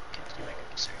just gonna continue my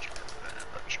Google search.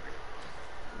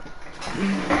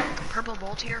 Purple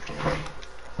bolt here if you want.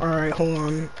 Alright, hold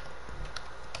on.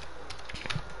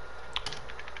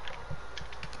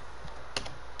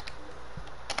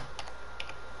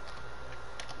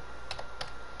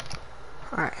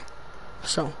 Alright.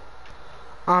 So.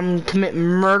 Commit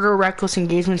murder, reckless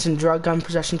engagements, and drug gun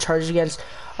possession charges against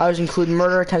others include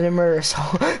murder, attempted murder,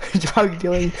 assault, drug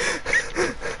dealing,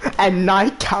 and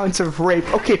 9 counts of rape.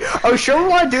 Okay, are we sure we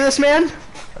want to do this, man?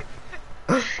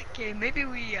 Okay, maybe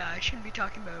we shouldn't be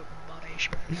talking about Bobby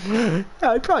Shmurda.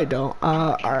 Yeah, I probably don't. In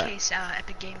Alright. case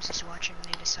Epic Games is watching,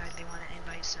 they decide they want to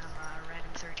invite some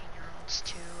random 13-year-olds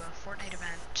to a Fortnite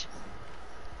event.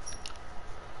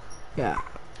 Yeah.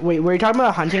 Wait, were you talking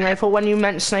about a hunting rifle when you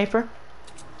meant sniper?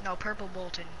 No, purple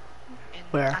bolt in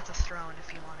Where? at the throne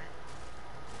if you want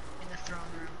it. In the throne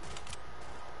room.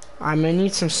 I'm gonna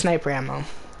need some sniper ammo.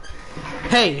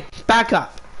 Hey, back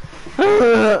up.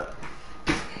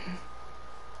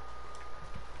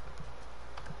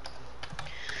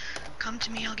 Come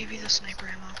to me, I'll give you the sniper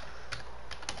ammo.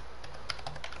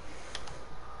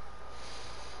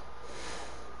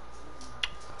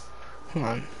 Hold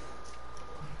on.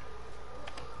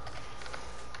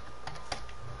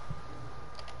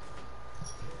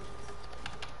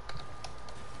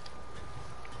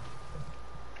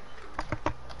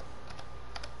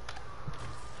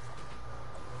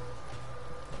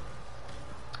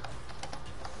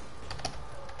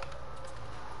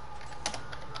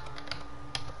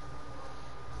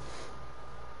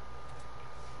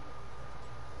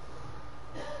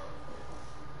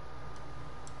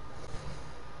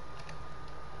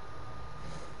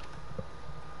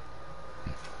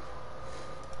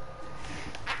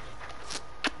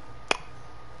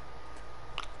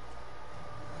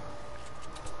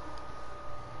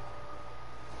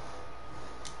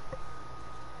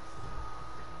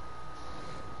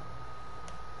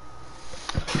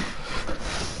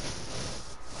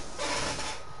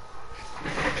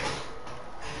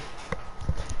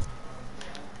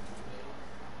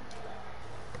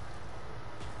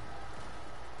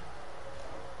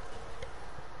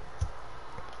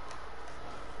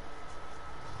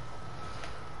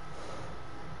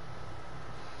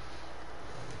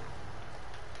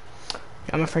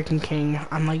 I'm a freaking king.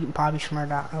 I'm like Bobby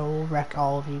Shmurda. I will wreck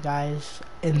all of you guys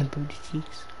in the booty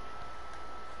cheeks.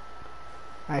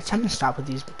 Alright, it's time to stop with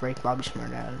these break Bobby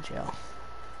Shmurda out of jail.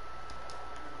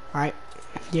 Alright.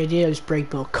 The idea is break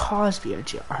Bill Cosby out of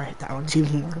jail. Alright, that one's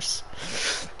even worse.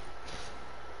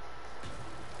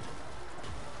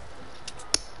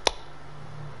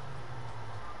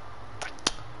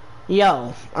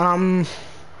 Yo,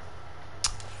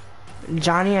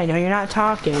 Johnny, I know you're not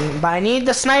talking, but I need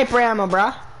the sniper ammo,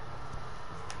 bruh.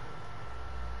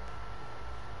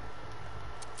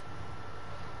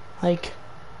 Like,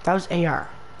 that was AR.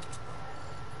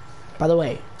 By the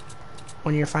way,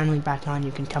 when you're finally back on,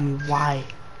 you can tell me why.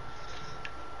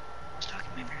 I was talking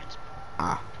to my parents.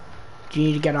 Ah. Do you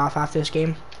need to get off after this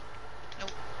game?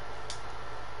 Nope.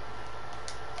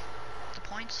 The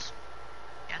points?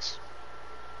 Yes.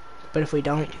 But if we If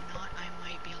don't? I do not, I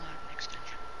might be allowed an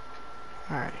extension.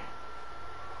 Alright.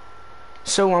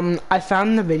 So, I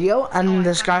found the video, and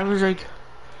this guy was like,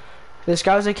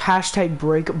 hashtag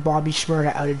break Bobby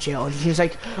Shmurda out of jail. And he was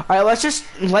like, alright,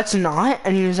 let's not.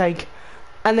 And he was like,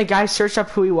 and the guy searched up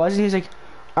who he was, and he was like,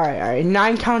 alright,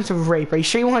 9 counts of rape. Are you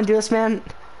sure you want to do this, man?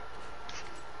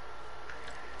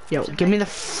 Yo, give me the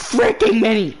freaking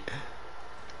mini.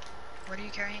 What are you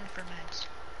carrying for meds?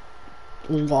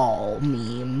 Lol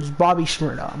memes. Bobby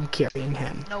Shmurda, I'm carrying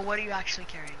him. No, what are you actually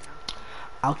carrying though?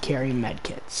 I'll carry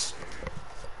medkits.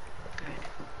 Good.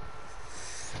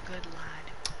 Good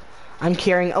lad. I'm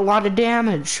carrying a lot of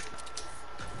damage.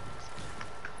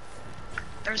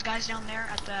 There's guys down there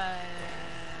at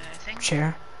the thing.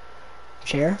 Chair.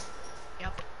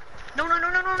 Yep. No.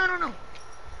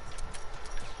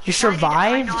 You Why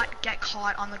survived? did I not get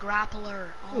caught on the grappler?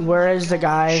 Oh Where my is the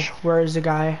guy? gosh. Where is the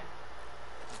guy?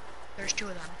 There's 2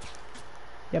 of them.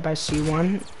 Yep, I see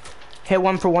one. Hit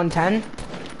one for 110.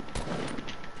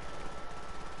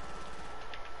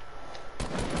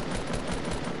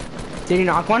 Did he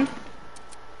knock one?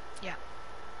 Yeah.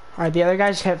 Alright, the other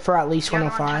guy's hit for at least The other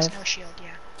one has 105. no shield, yeah.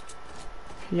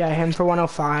 Yeah, him for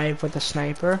 105 with the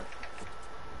sniper.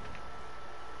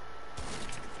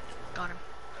 Got him.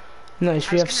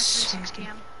 Nice, I was gonna 360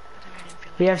 him, but then I didn't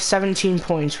feel we like have 17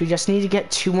 points. We just need to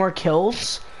get 2 more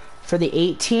kills for the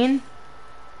 18.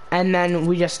 And then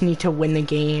we just need to win the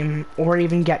game or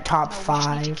even get top No, we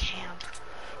 5. just need to camp.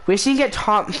 We just need to get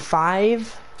top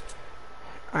 5.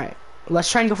 Alright, let's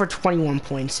try and go for 21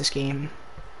 points this game.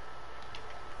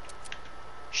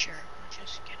 Sure, let's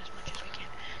just get as much as we can.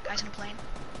 Guys in a plane.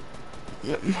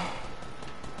 Yep.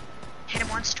 Hit him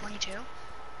once, 22.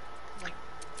 Like,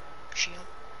 shield.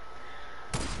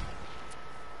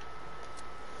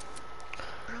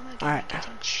 Bro, I'm Alright.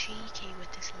 getting cheeky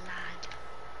with this lad.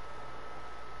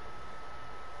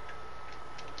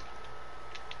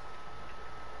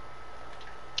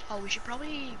 Oh, we should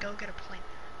probably go get a plane.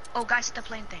 Oh, guys at the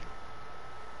plane thing.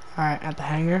 Alright, at the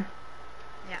hangar.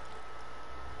 Yeah.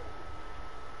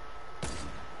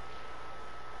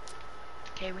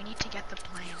 Okay, we need to get the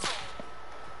plane.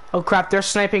 Oh crap, they're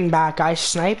sniping back. I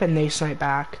snipe and they snipe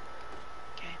back.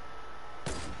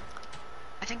 Okay.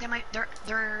 I think they might. They're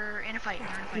in a fight. They're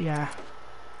in a fight. Yeah.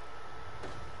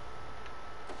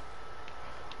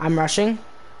 I'm rushing.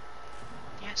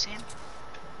 Yeah, same.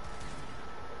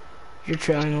 You're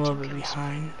trailing a little bit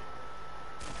behind.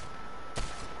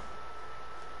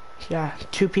 Yeah,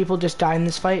 2 people just died in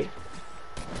this fight.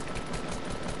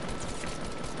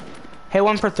 Hey,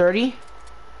 1 for 30.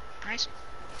 Nice.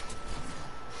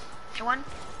 Hit one.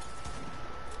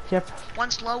 Yep.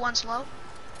 One's low. One's low.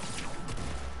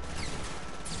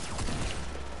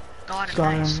 Got him.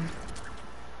 Got Nice. him.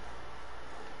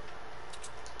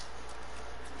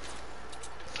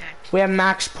 Okay. We have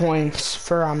max points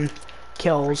for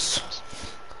kills.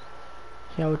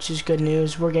 Yeah, which is good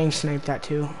news. We're getting sniped at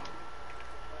too.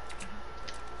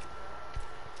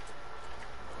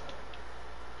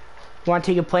 Want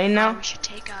to take a plane now? We should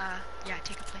take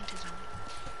take a plane to zone.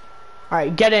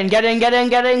 Alright, get in,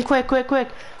 quick.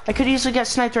 I could easily get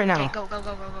sniped right now. Okay, go.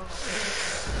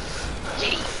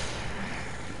 Yay.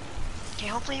 Okay,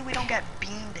 hopefully we don't get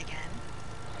beamed again.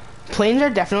 Planes are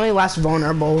definitely less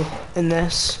vulnerable in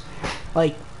this.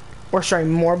 Like, or sorry,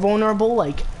 more vulnerable.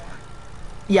 Like,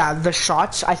 yeah, the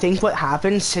shots, I think what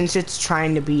happens, since it's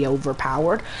trying to be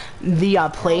overpowered, the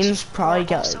planes probably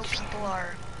get Also, like... people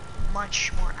are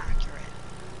much more accurate.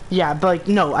 Yeah, but like,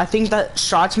 no, I think that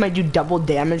shots might do double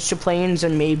damage to planes,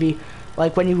 and maybe,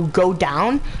 like, when you go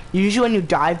down, usually when you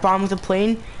dive bomb with a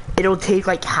plane, it'll take,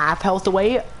 like, half health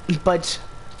away, but,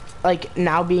 like,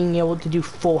 now being able to do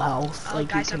full health, Oh, like,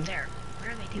 guys you can... up there. What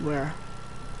are they doing?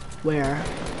 Where?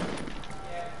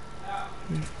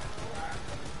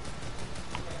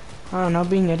 I don't know,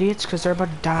 being idiots because they're about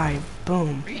to die.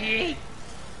 Boom.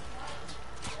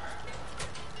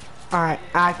 Alright,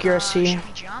 accuracy. Should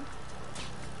we jump?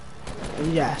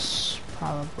 Yes,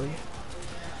 probably.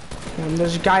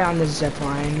 There's a guy on the zip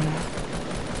line.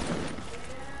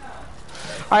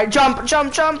 Alright, jump,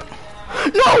 jump, jump!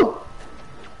 No!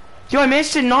 Yo, I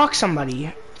managed to knock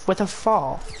somebody with a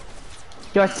fall.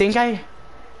 Yo, I think I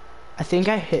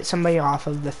hit somebody off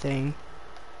of the thing.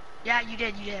 Yeah, you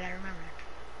did, I remember.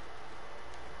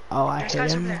 Oh, I There's hit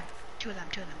guys over him. there. Two of them.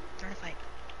 They're in a fight.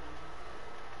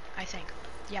 I think.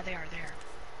 Yeah, they are.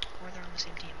 Or they're on the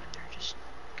same team, and they're just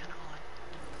kind of odd.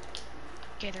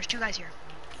 Okay, there's two guys here.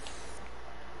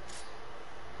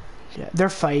 Yeah, they're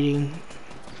fighting.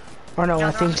 Or no, No,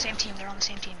 I they're on think the same team. They're on the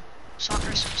same team.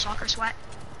 Soccer sweat.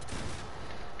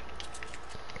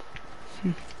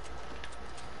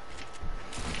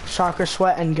 soccer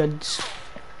sweat and goods.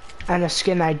 And a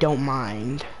skin I don't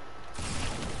mind.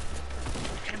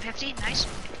 Hit him 50. Nice.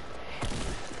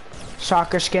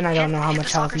 Soccer skin, I don't know how Hit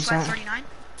much the health soccer he's sweat, at. 39.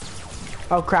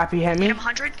 Oh crap, he hit Hit me. him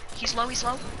 100. He's low.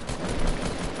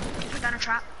 Put down a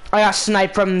trap. I got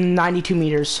sniped from 92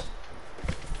 meters.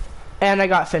 And I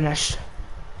got finished.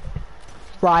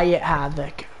 Riot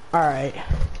Havoc. Alright.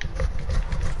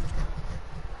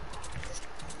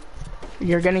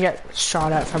 You're gonna get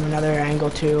shot at from another angle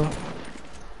too.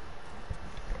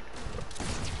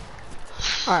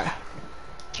 Alright.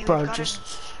 Okay, Bro, we've got just...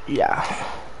 yeah.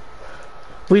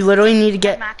 We literally need to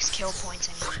get... max kill points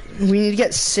anyway. We need to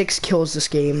get 6 kills this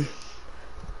game.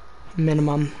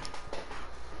 Minimum.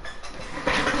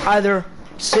 Either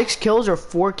 6 kills or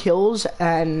 4 kills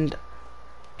and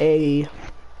a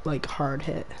like hard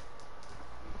hit.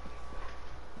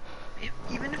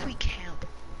 Even if we camp.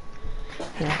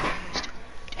 Yeah.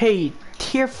 Hey,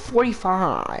 tier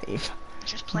 45.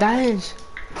 Just play That like is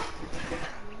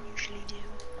we usually do.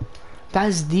 that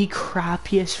is the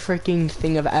crappiest freaking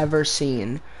thing I've ever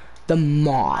seen. The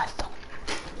moth.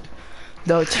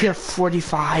 The tier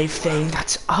 45 thing.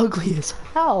 That's ugly as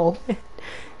hell. Man.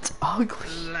 It's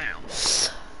ugly.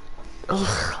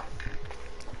 Ugh.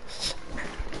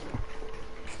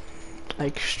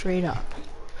 Like straight up.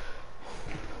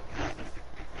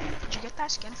 Did you get that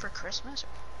skin for Christmas?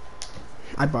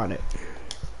 I bought it.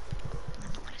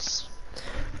 Nice.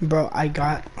 Bro, I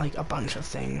got like a bunch of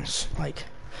things. Like,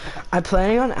 I'm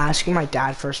planning on asking my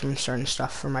dad for some certain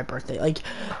stuff for my birthday. Like,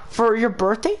 for your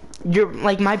birthday,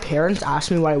 like my parents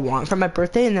ask me what I want for my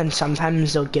birthday, and then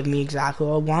sometimes they'll give me exactly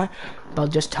what I want. But I'll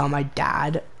just tell my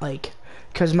dad, like,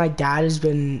 because my dad has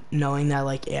been knowing that I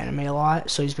like anime a lot,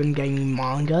 so he's been getting me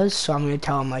mangas. So I'm gonna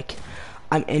tell him like,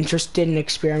 I'm interested in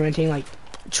experimenting, like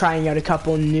trying out a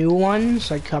couple new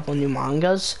ones, like a couple new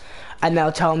mangas, and then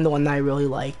I'll tell him the one that I really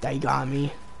like that he got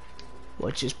me,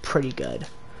 which is pretty good,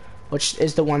 which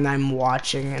is the one that I'm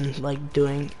watching and like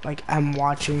doing, like I'm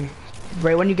watching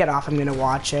right when you get off. I'm gonna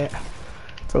watch it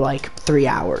for like 3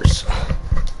 hours.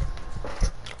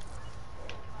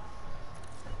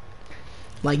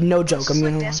 Like no joke, I'm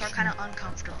gonna like this watch are kind of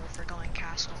uncomfortable for going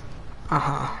castle.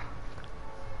 Uh-huh.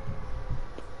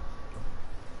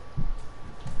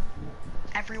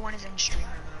 Everyone is in streamer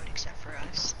mode except for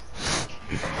us.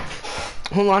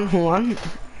 Hold on.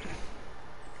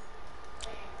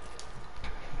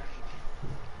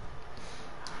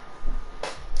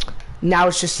 Now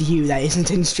it's just you that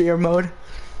isn't in streamer mode.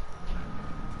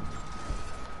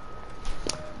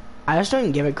 I just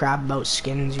don't give a crap about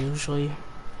skins usually.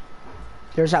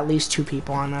 There's at least 2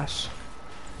 people on us.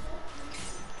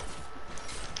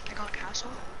 I got castle.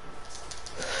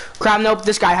 Crap, nope,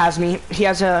 this guy has me. He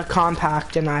has a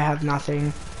compact and I have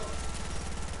nothing.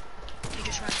 He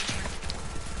just ran.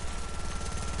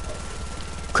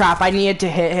 Crap, I needed to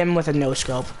hit him with a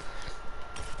no-scope.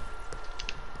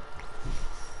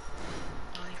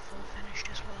 Oh, he full finished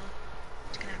as well.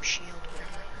 He's gonna have shield,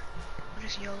 whatever. We'll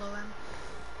just YOLO him.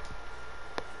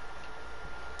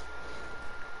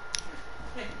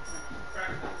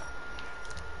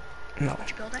 No,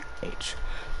 Which building? H.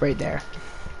 Right there.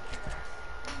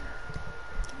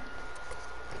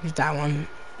 Here's that one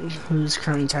who's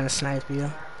currently trying to snipe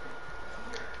you.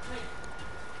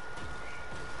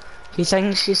 He's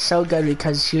saying she's so good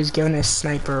because she was given a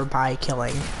sniper by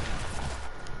killing.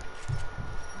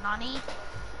 Nani?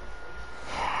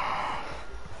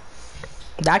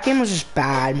 That game was just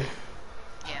bad.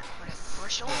 Yeah, whatever. We're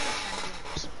still in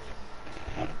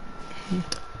 10 games.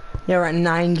 Yeah, we're at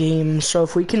 9 games, so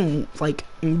if we can, like,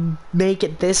 make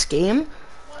it this game,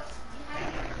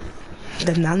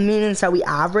 then that means that we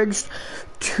averaged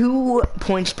 2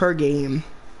 points per game.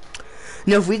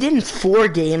 No, if we did in 4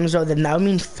 games, though, then that would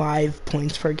mean 5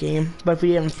 points per game. But if we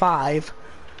did in 5,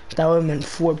 that would have been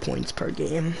 4 points per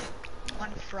game.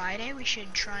 on Friday we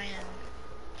should try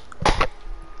and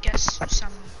get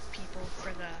some people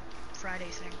for the Friday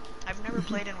thing. I've never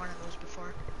played in one of those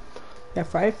before. Yeah,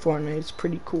 Friday Fortnite is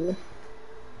pretty cool.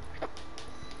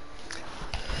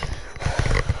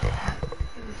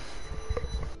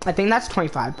 I think that's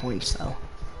 25 points though.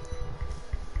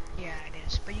 Yeah, it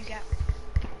is. But you get,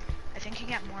 I think you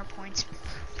get more points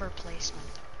for placement.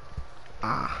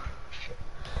 Ah.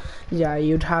 Yeah,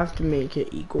 you'd have to make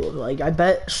it equal. Like, I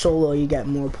bet solo you get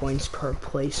more points per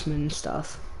placement and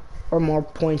stuff. Or more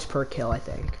points per kill, I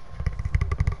think.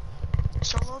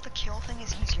 Solo, the kill thing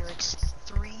is easier. It's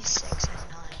 3, 6, and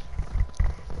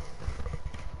 9.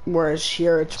 Whereas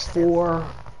here it's 4,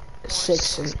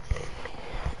 6, and...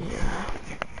 Yeah.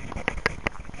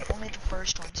 Only the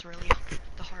first one's really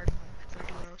the hard one for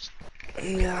duos.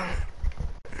 Yeah.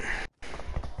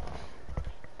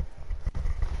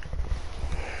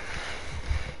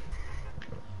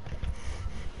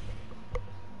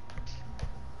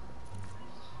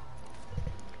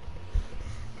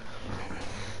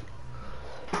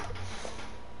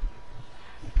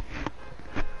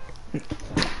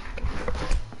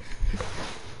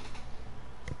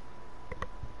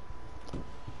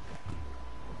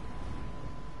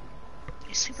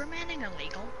 Is Supermaning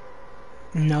illegal?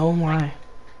 No, why?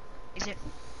 Is it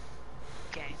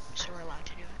gay? So we're allowed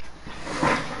to do it.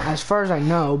 As far as I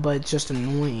know, but it's just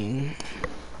annoying.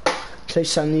 So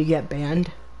suddenly you get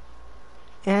banned.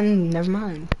 And never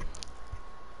mind.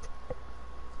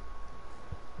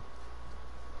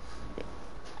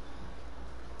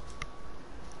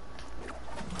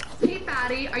 Hey,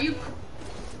 fatty, are you?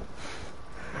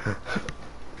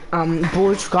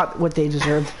 Bullets got what they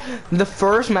deserved. The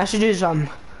first message is,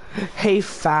 hey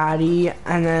fatty,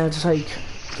 and then it's like,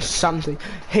 something.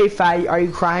 Hey fatty, are you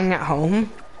crying at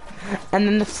home? And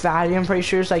then the fatty, I'm pretty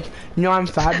sure, is like, no, I'm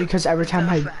fat because every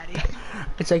time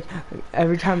it's like,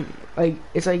 every time, like,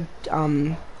 it's like,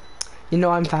 you know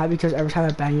I'm fat because every time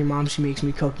I bang your mom, she makes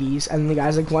me cookies. And the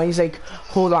guy's like, why? He's like,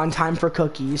 hold on, time for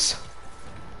cookies.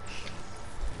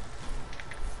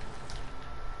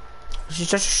 She's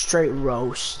just a straight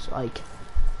roast. Like,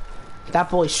 that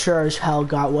boy sure as hell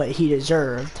got what he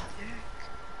deserved.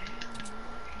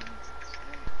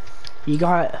 You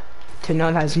got to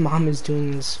know that his mom is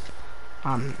doing this,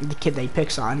 the kid that he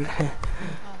picks on. Oh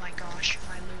my gosh,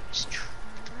 my loot is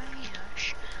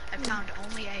trash. I found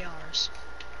only ARs.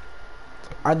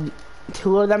 Are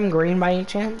two of them green by any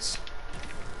chance?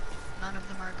 None of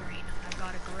them are green. I've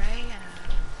got a gray and a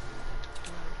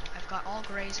blue. I've got all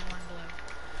grays and one blue.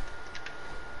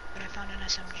 But I found an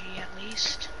SMG at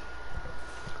least.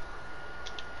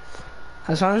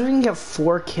 As long as we can get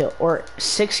 4 kill or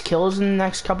 6 kills in the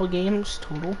next couple games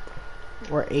total,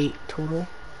 or 8 total,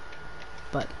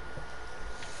 but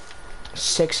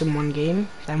 6 in one game,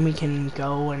 then we can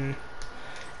go and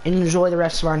enjoy the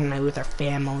rest of our night with our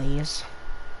families.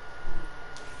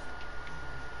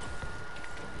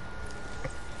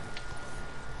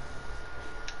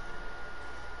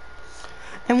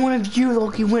 And one of you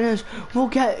lucky winners will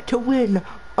get to win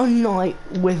a night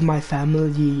with my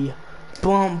family.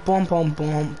 Bum bum bum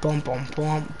bum bum bum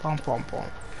bum bum bum bum.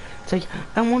 It's like,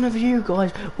 and one of you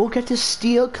guys will get to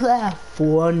steal Claire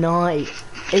for a night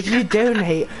if you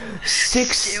donate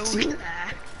 60.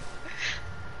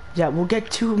 Yeah, we'll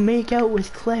get to make out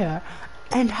with Claire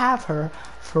and have her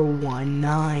for one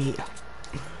night.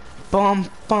 Bum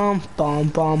bum bum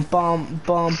bum bum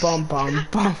bum bum bum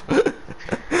bum.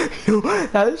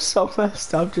 That is so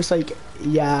messed up. Just like,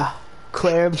 yeah,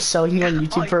 Claire, I'm selling you on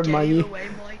YouTube for money. I gave away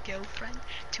my girlfriend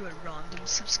to a random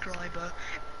subscriber.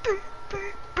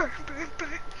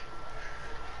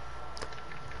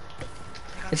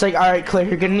 It's like, alright, Claire,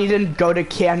 you're gonna need to go to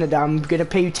Canada. I'm gonna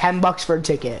pay you $10 for a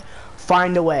ticket.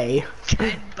 Find a way.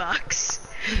 $10.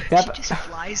 Yep. She just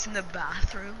flies in the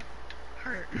bathroom.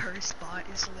 Her spot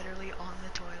is literally on the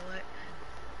toilet.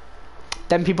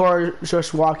 Then people are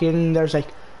just walking. There's like,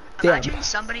 damn. Imagine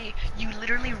somebody, you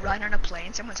literally run on a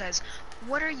plane, someone says,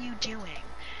 what are you doing?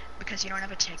 Because you don't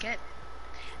have a ticket.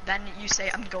 Then you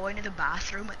say, I'm going to the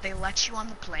bathroom. They let you on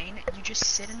the plane. You just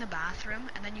sit in the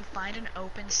bathroom, and then you find an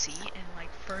open seat in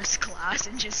like first class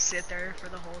and just sit there for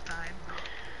the whole time.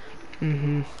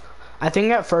 Mhm. I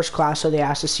think at first class, so they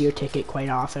ask to see your ticket quite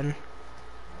often.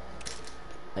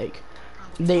 Like,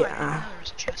 they There's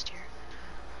a chest here.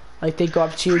 like they go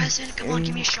up to you. Present, come on,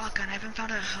 give me a shotgun. I haven't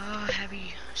found a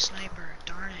heavy sniper.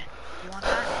 Darn it. You want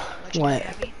that? Legendary What?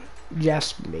 heavy?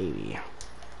 Yes, maybe.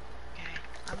 Okay.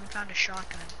 I haven't found a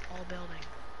shotgun. All building.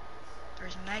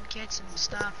 There's med kits and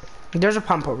stuff. There's a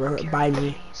pump over Carry by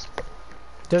me. minis.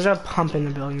 There's a pump in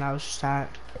the building that was just at.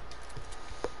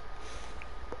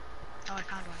 Oh, I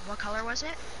found one. What color was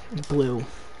it? Blue.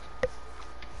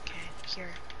 Okay, here.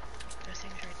 The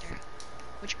thing's right there.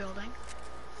 Which building?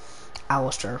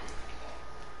 Alistair.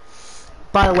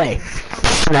 By the way,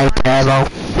 Oh, sniper nice. ammo.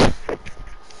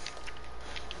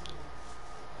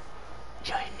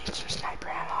 Yo, you need some sniper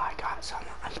ammo? I got some.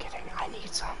 I'm kidding. I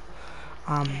need some.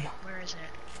 Okay, where is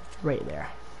it? Right there.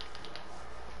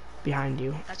 Behind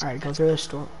you. That's- Alright, go that's through the cool.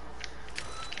 store.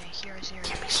 Okay, here's your.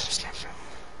 Give me some sniper ammo.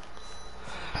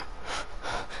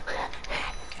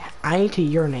 I need to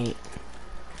urinate.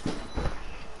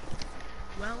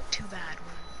 Well, too bad.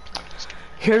 We're playing this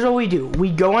tournament. Here's what we do. We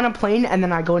go on a plane and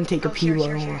then I go and take a Oh, pee here, while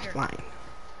here, we're here, here. flying.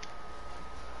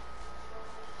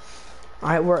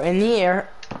 Alright, we're in the air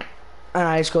and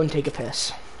I just go and take a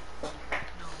piss. No.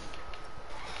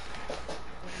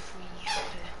 What if we have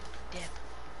to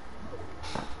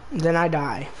dip? Then I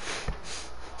die.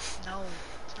 No,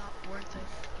 it's not worth it.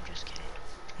 I'm just kidding.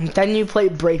 Then you play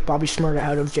Break Bobby Smurda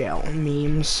out of jail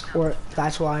memes, or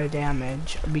that's a lot of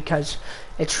damage, because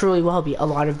it truly will be a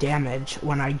lot of damage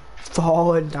when I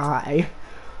fall and die.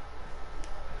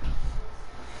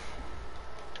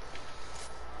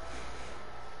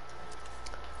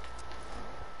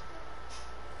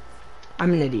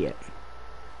 I'm an idiot.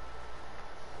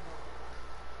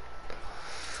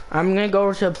 I'm gonna go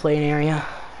over to the plane area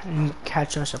and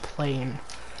catch us a plane.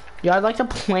 Yeah, I'd like a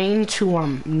plane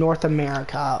to North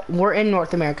America. We're in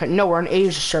North America. No, we're on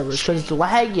Asia servers because it's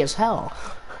laggy as hell.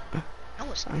 No,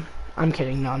 it's not. I'm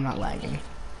kidding. No, I'm not lagging.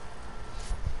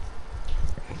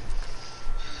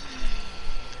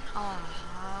 I'm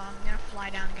gonna fly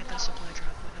down and get the supply truck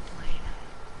with a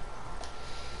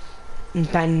plane.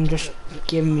 Then just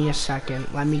give me a second.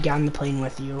 Let me get on the plane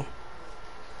with you.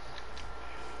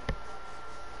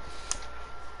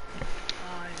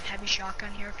 Heavy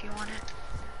shotgun here if you want it.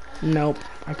 Nope,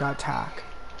 I got tack.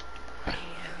 I hate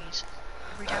heavies.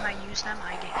 Every time I use them,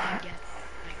 I get like 20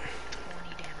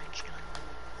 damage done.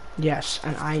 Yes,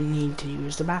 and I need to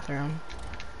use the bathroom.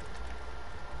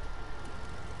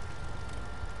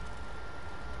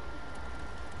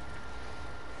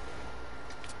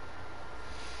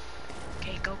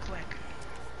 Okay, go quick.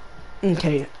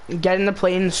 Okay, get in the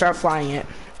plane and start flying it.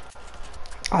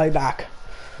 I'll be back.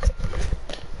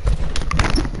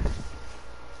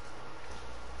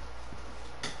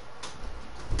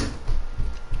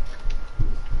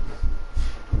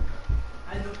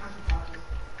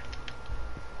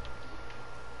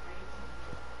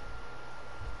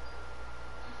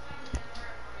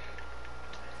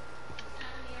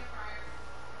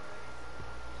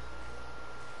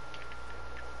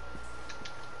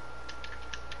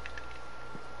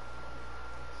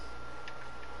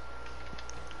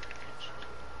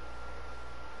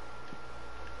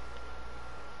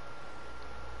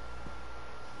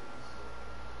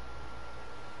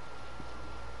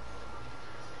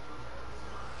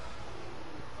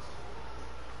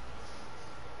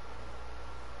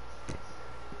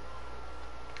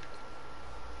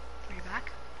 Are you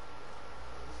back?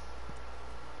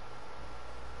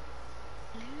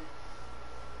 Hello?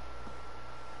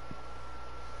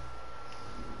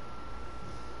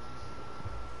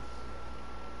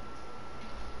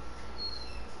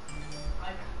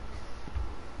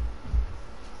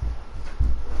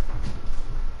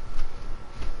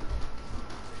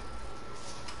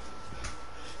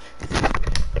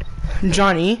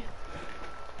 Johnny,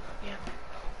 Yeah,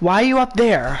 why are you up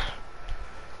there?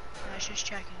 I was just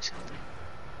checking something.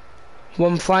 Well,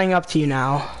 I'm flying up to you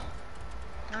now.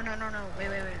 No, wait.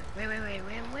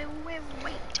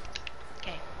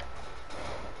 Okay.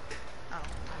 Oh, I'm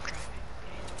driving.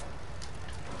 Okay.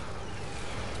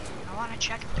 I want to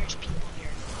check if there's people here.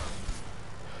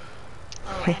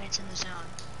 Oh, and it's in the zone.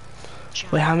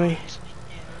 John, Wait, how many- obviously knew.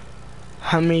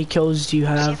 How many kills do you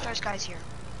See if have? there's guys here.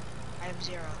 I have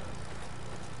 0.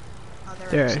 Oh,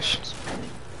 There is. is.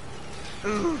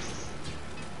 Oof.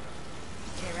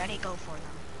 Okay, ready? Go for them.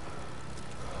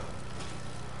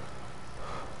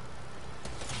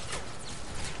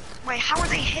 Wait, how are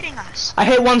they hitting us? I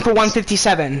hit one for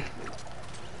 157.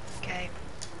 Okay.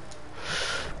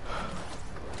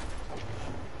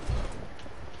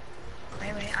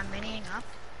 Wait, I'm mining up.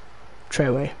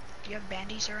 Treyway. Do you have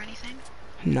bandies or anything?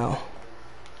 No.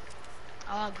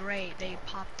 Oh, great. They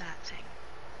popped that thing.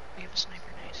 We have a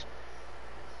sniper, nice.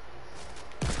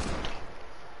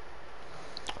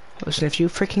 Listen, if you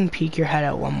freaking peek your head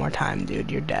out one more time,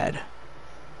 dude, you're dead.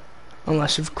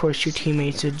 Unless, of course, your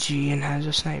teammate's a G and has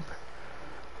a sniper.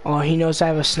 Oh, he knows I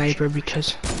have a sniper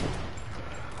because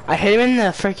I hit him in the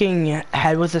freaking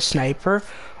head with a sniper,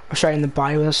 or sorry, in the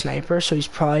body with a sniper. So he's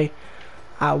probably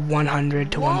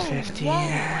 100 to Whoa, 150. whoa,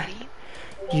 Yeah. buddy.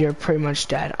 You're pretty much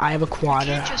dead. I have a You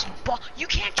quadra.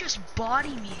 can't just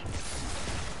body me.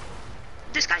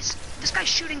 This guy's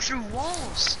shooting through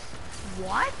walls.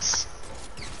 What?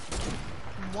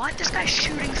 What? This guy's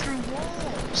shooting through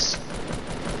walls.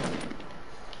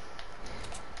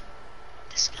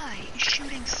 This guy is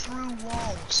shooting through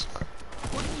walls.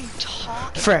 What are you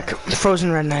talking Frick, about?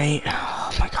 Frozen Red Knight.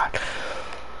 Oh my god.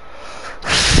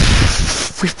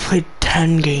 We've played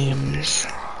 10 games.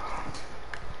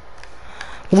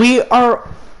 We are...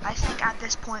 I think at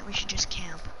this point we should just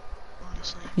camp,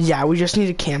 honestly. Yeah, we just need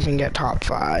to camp and get top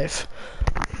 5.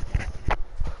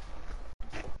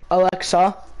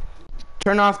 Alexa,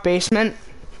 turn off basement.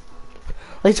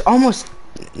 It's almost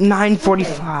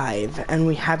 9:45 and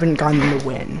we haven't gotten the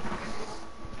win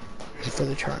for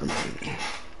the tournament.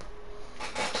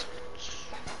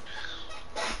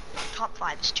 Top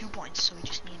 5 is 2 points, so we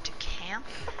just need to camp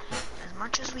as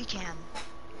much as we can.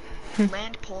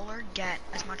 Land polar, get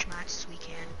as much mats as we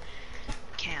can.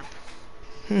 Camp.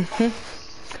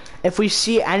 If we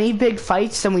see any big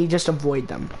fights, then we just avoid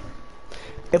them.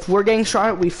 If we're getting shot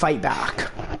at, we fight back.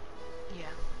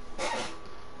 Yeah.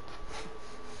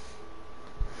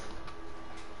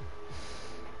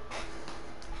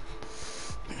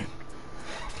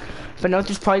 But no,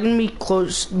 there's probably gonna be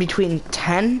close between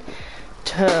 10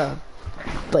 to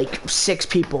like 6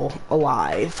 people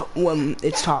alive when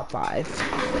it's top 5.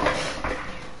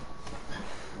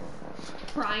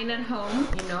 Crying at home.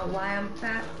 You know why I'm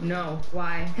fat? No.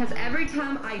 Why? Because every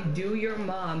time I do your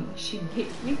mom, she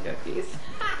makes me cookies.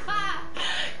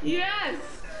 Yes!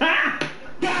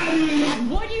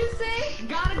 What do you say?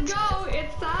 Gotta go.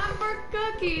 It's time for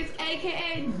cookies,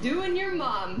 aka doing your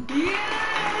mom.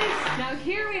 Yes! Now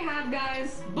here we have,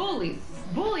 guys, bullies.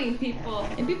 Bullying people,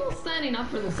 and people standing up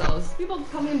for themselves. People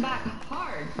coming back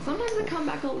hard. Sometimes they come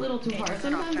back a little too hard.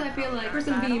 Sometimes I feel like the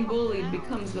person being bullied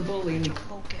becomes the bully.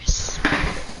 Focus.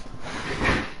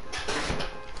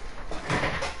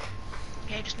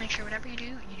 Okay, just make sure whatever you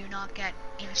do not get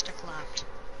insta-clapped.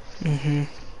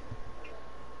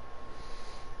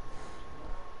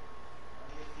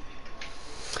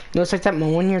 No, it's like that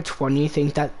moment when you're 20, you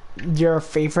think that your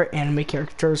favorite anime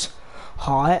character's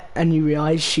hot, and you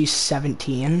realize she's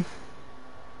 17.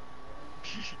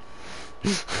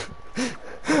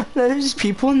 There's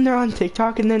people and they're on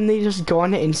TikTok, and then they just go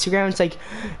on to Instagram. It's like,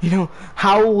 you know,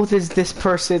 how old is this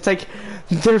person? It's like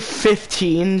they're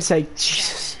 15. It's like,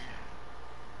 Jesus.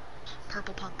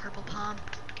 Purple pump, purple pump.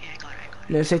 Okay, I got it.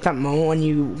 No, it's like that moment when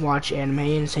you watch anime,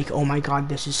 and it's like, oh my god,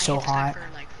 this is so I hit this guy hot. for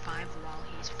like 5 while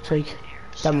he's It's flying like in the air.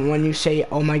 that when you say,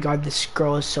 oh my god, this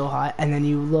girl is so hot, and then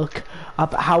you look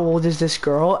up, how old is this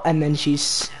girl, and then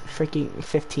she's freaking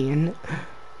 15.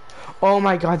 Oh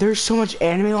my god, there's so much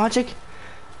anime logic.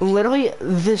 Literally,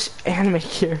 this anime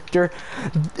character,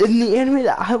 in the anime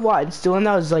that I watched, the one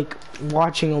that I was like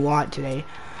watching a lot today,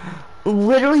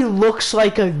 literally looks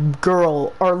like a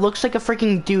girl, or looks like a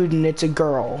freaking dude, and it's a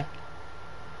girl.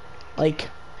 Like,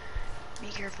 Be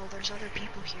careful, there's other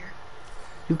people here.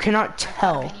 you cannot I've got a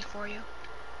tell. penny for you.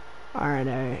 Alright,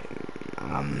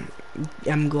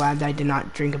 I'm glad I did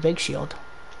not drink a big shield.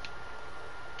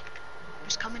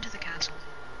 Just come into the castle.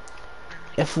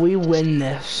 If we win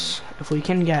this, if we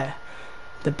can get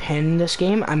the pin this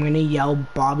game, I'm gonna yell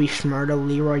Bobby Shmurda,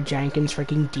 Leroy Jenkins,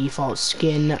 freaking default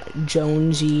skin,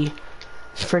 Jonesy,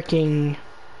 freaking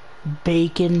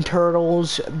bacon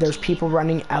turtles. There's people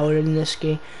running out in this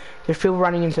game. There's people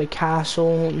running into the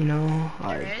castle, you know. There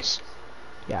Like, is?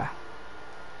 yeah,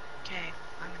 Okay,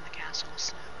 I'm in the castle,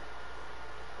 so...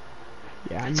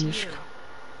 yeah. I'm That's just.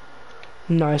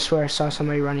 you. No, I swear I saw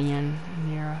somebody running in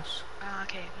near us.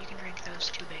 Okay, you can drink those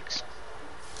 2 bigs.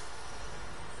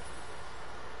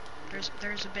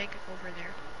 There's a big over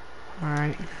there. All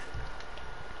right.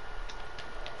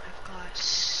 I've got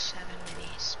 7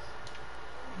 minis.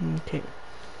 Okay.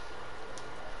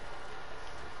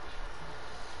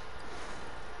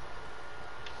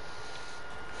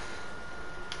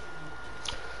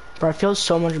 But I feel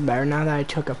so much better now that I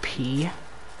took a pee.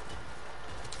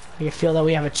 I feel that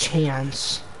we have a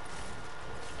chance.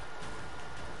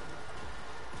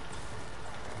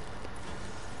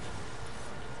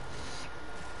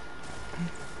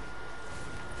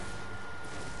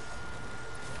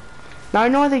 Now I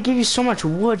know why they give you so much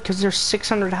wood, because there's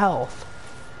 600 health.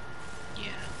 Yeah.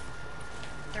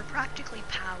 They're practically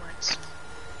pallets,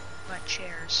 but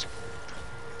chairs.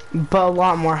 But a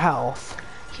lot more health.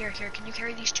 Here, can you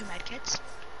carry these 2 medkits?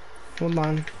 Hold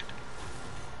on.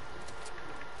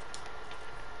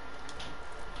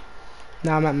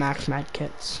 Now I'm at max med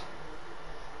kits.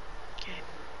 Okay.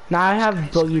 Now I have Guys,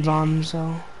 boogie bombs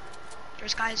though.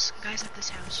 There's guys at this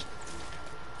house.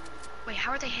 Wait,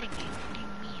 how are they hitting me? What do you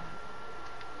mean?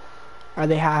 Are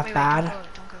they half Wait, bad? don't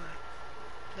go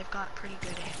out. They've got pretty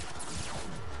good aim.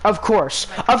 Of course.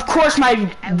 Like, Of course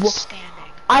outstanding.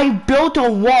 I built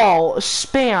a wall,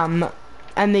 spam,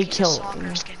 and they He's a killed soccer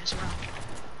me. skin as well.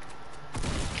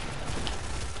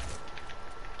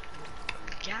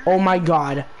 Yeah. Oh my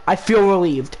god. I feel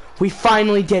relieved. We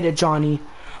finally did it, Johnny.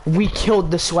 We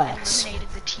killed the sweats. Eliminated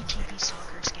the TTP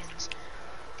soccer skins.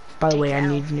 By the way, I Take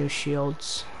the need L. new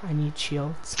shields. I need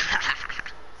shields.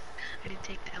 I didn't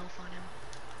take the elf on him.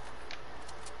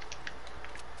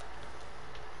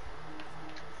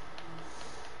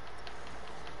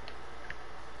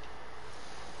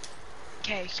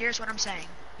 Okay, here's what I'm saying.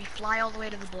 We fly all the way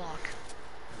to the block.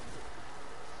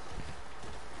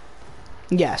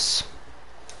 Yes.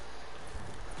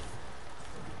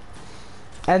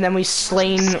 And then we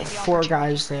slain Save the 4 opportunity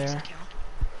guys for easy there.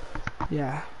 kill.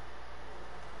 Yeah.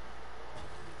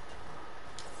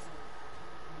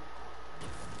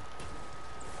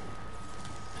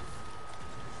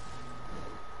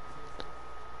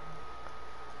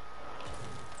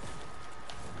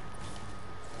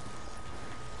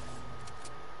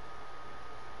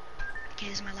 Okay,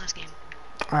 this is my last game.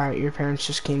 Alright, your parents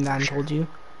just came down and told you?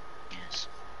 Yes.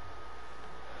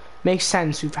 Makes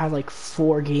sense. We've had like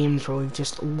 4 games where we've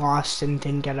just lost and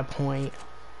didn't get a point.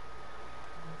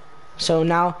 So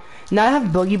now I have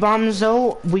boogie bombs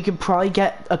though, we could probably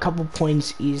get a couple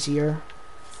points easier.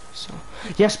 So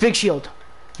yes, big shield.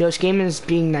 Yo, this game is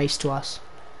being nice to us.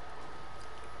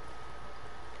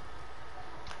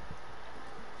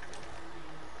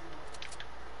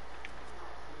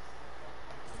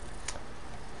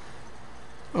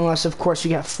 Unless of course you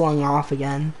get flung off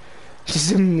again.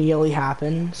 Just immediately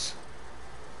happens.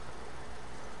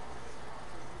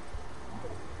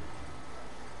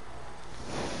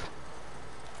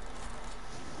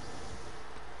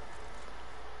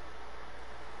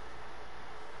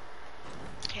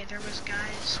 Okay, there was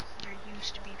guys. There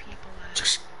used to be people at.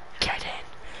 Just get in.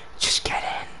 Just get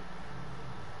in.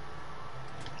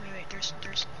 Wait.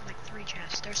 There's like 3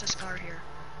 chests. There's a scar here,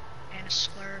 and a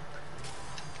slurp.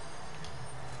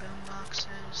 Boom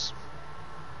boxes.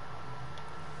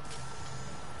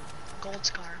 Gold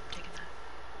scar. I'm taking that.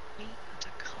 Wait, that's a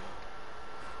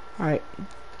cop. Alright.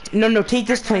 No, take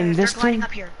this plane. They're This gliding plane.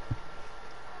 up here.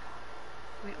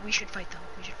 We should fight them.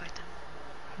 We should fight them.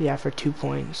 Yeah, for 2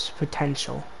 points.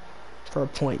 Potential. For a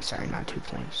point, sorry, not 2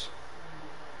 points.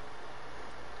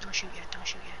 Don't shoot yet. Don't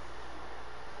shoot yet.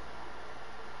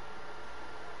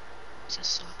 It's a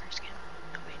soccer skin.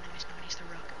 Oh wait, no, he's the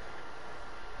rook.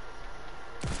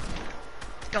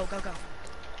 Go.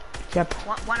 Yep.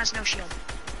 One has no shield.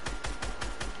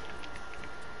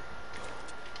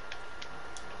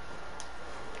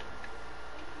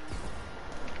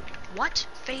 What?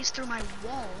 Phase through my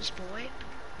walls, boy.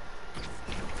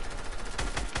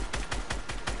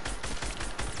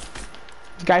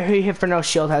 The guy who you hit for no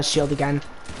shield has shield again.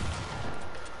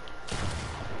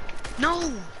 No!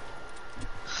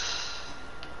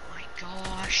 My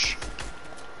gosh.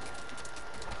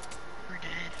 We're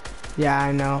dead. Yeah,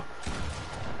 I know.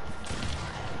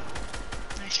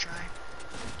 Nice try.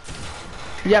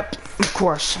 Yep, of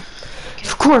course.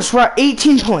 Of course, we're at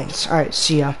 18 points. Alright,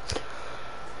 see ya.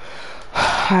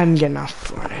 I'm getting off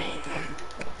Fortnite.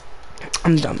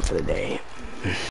 I'm done for the day.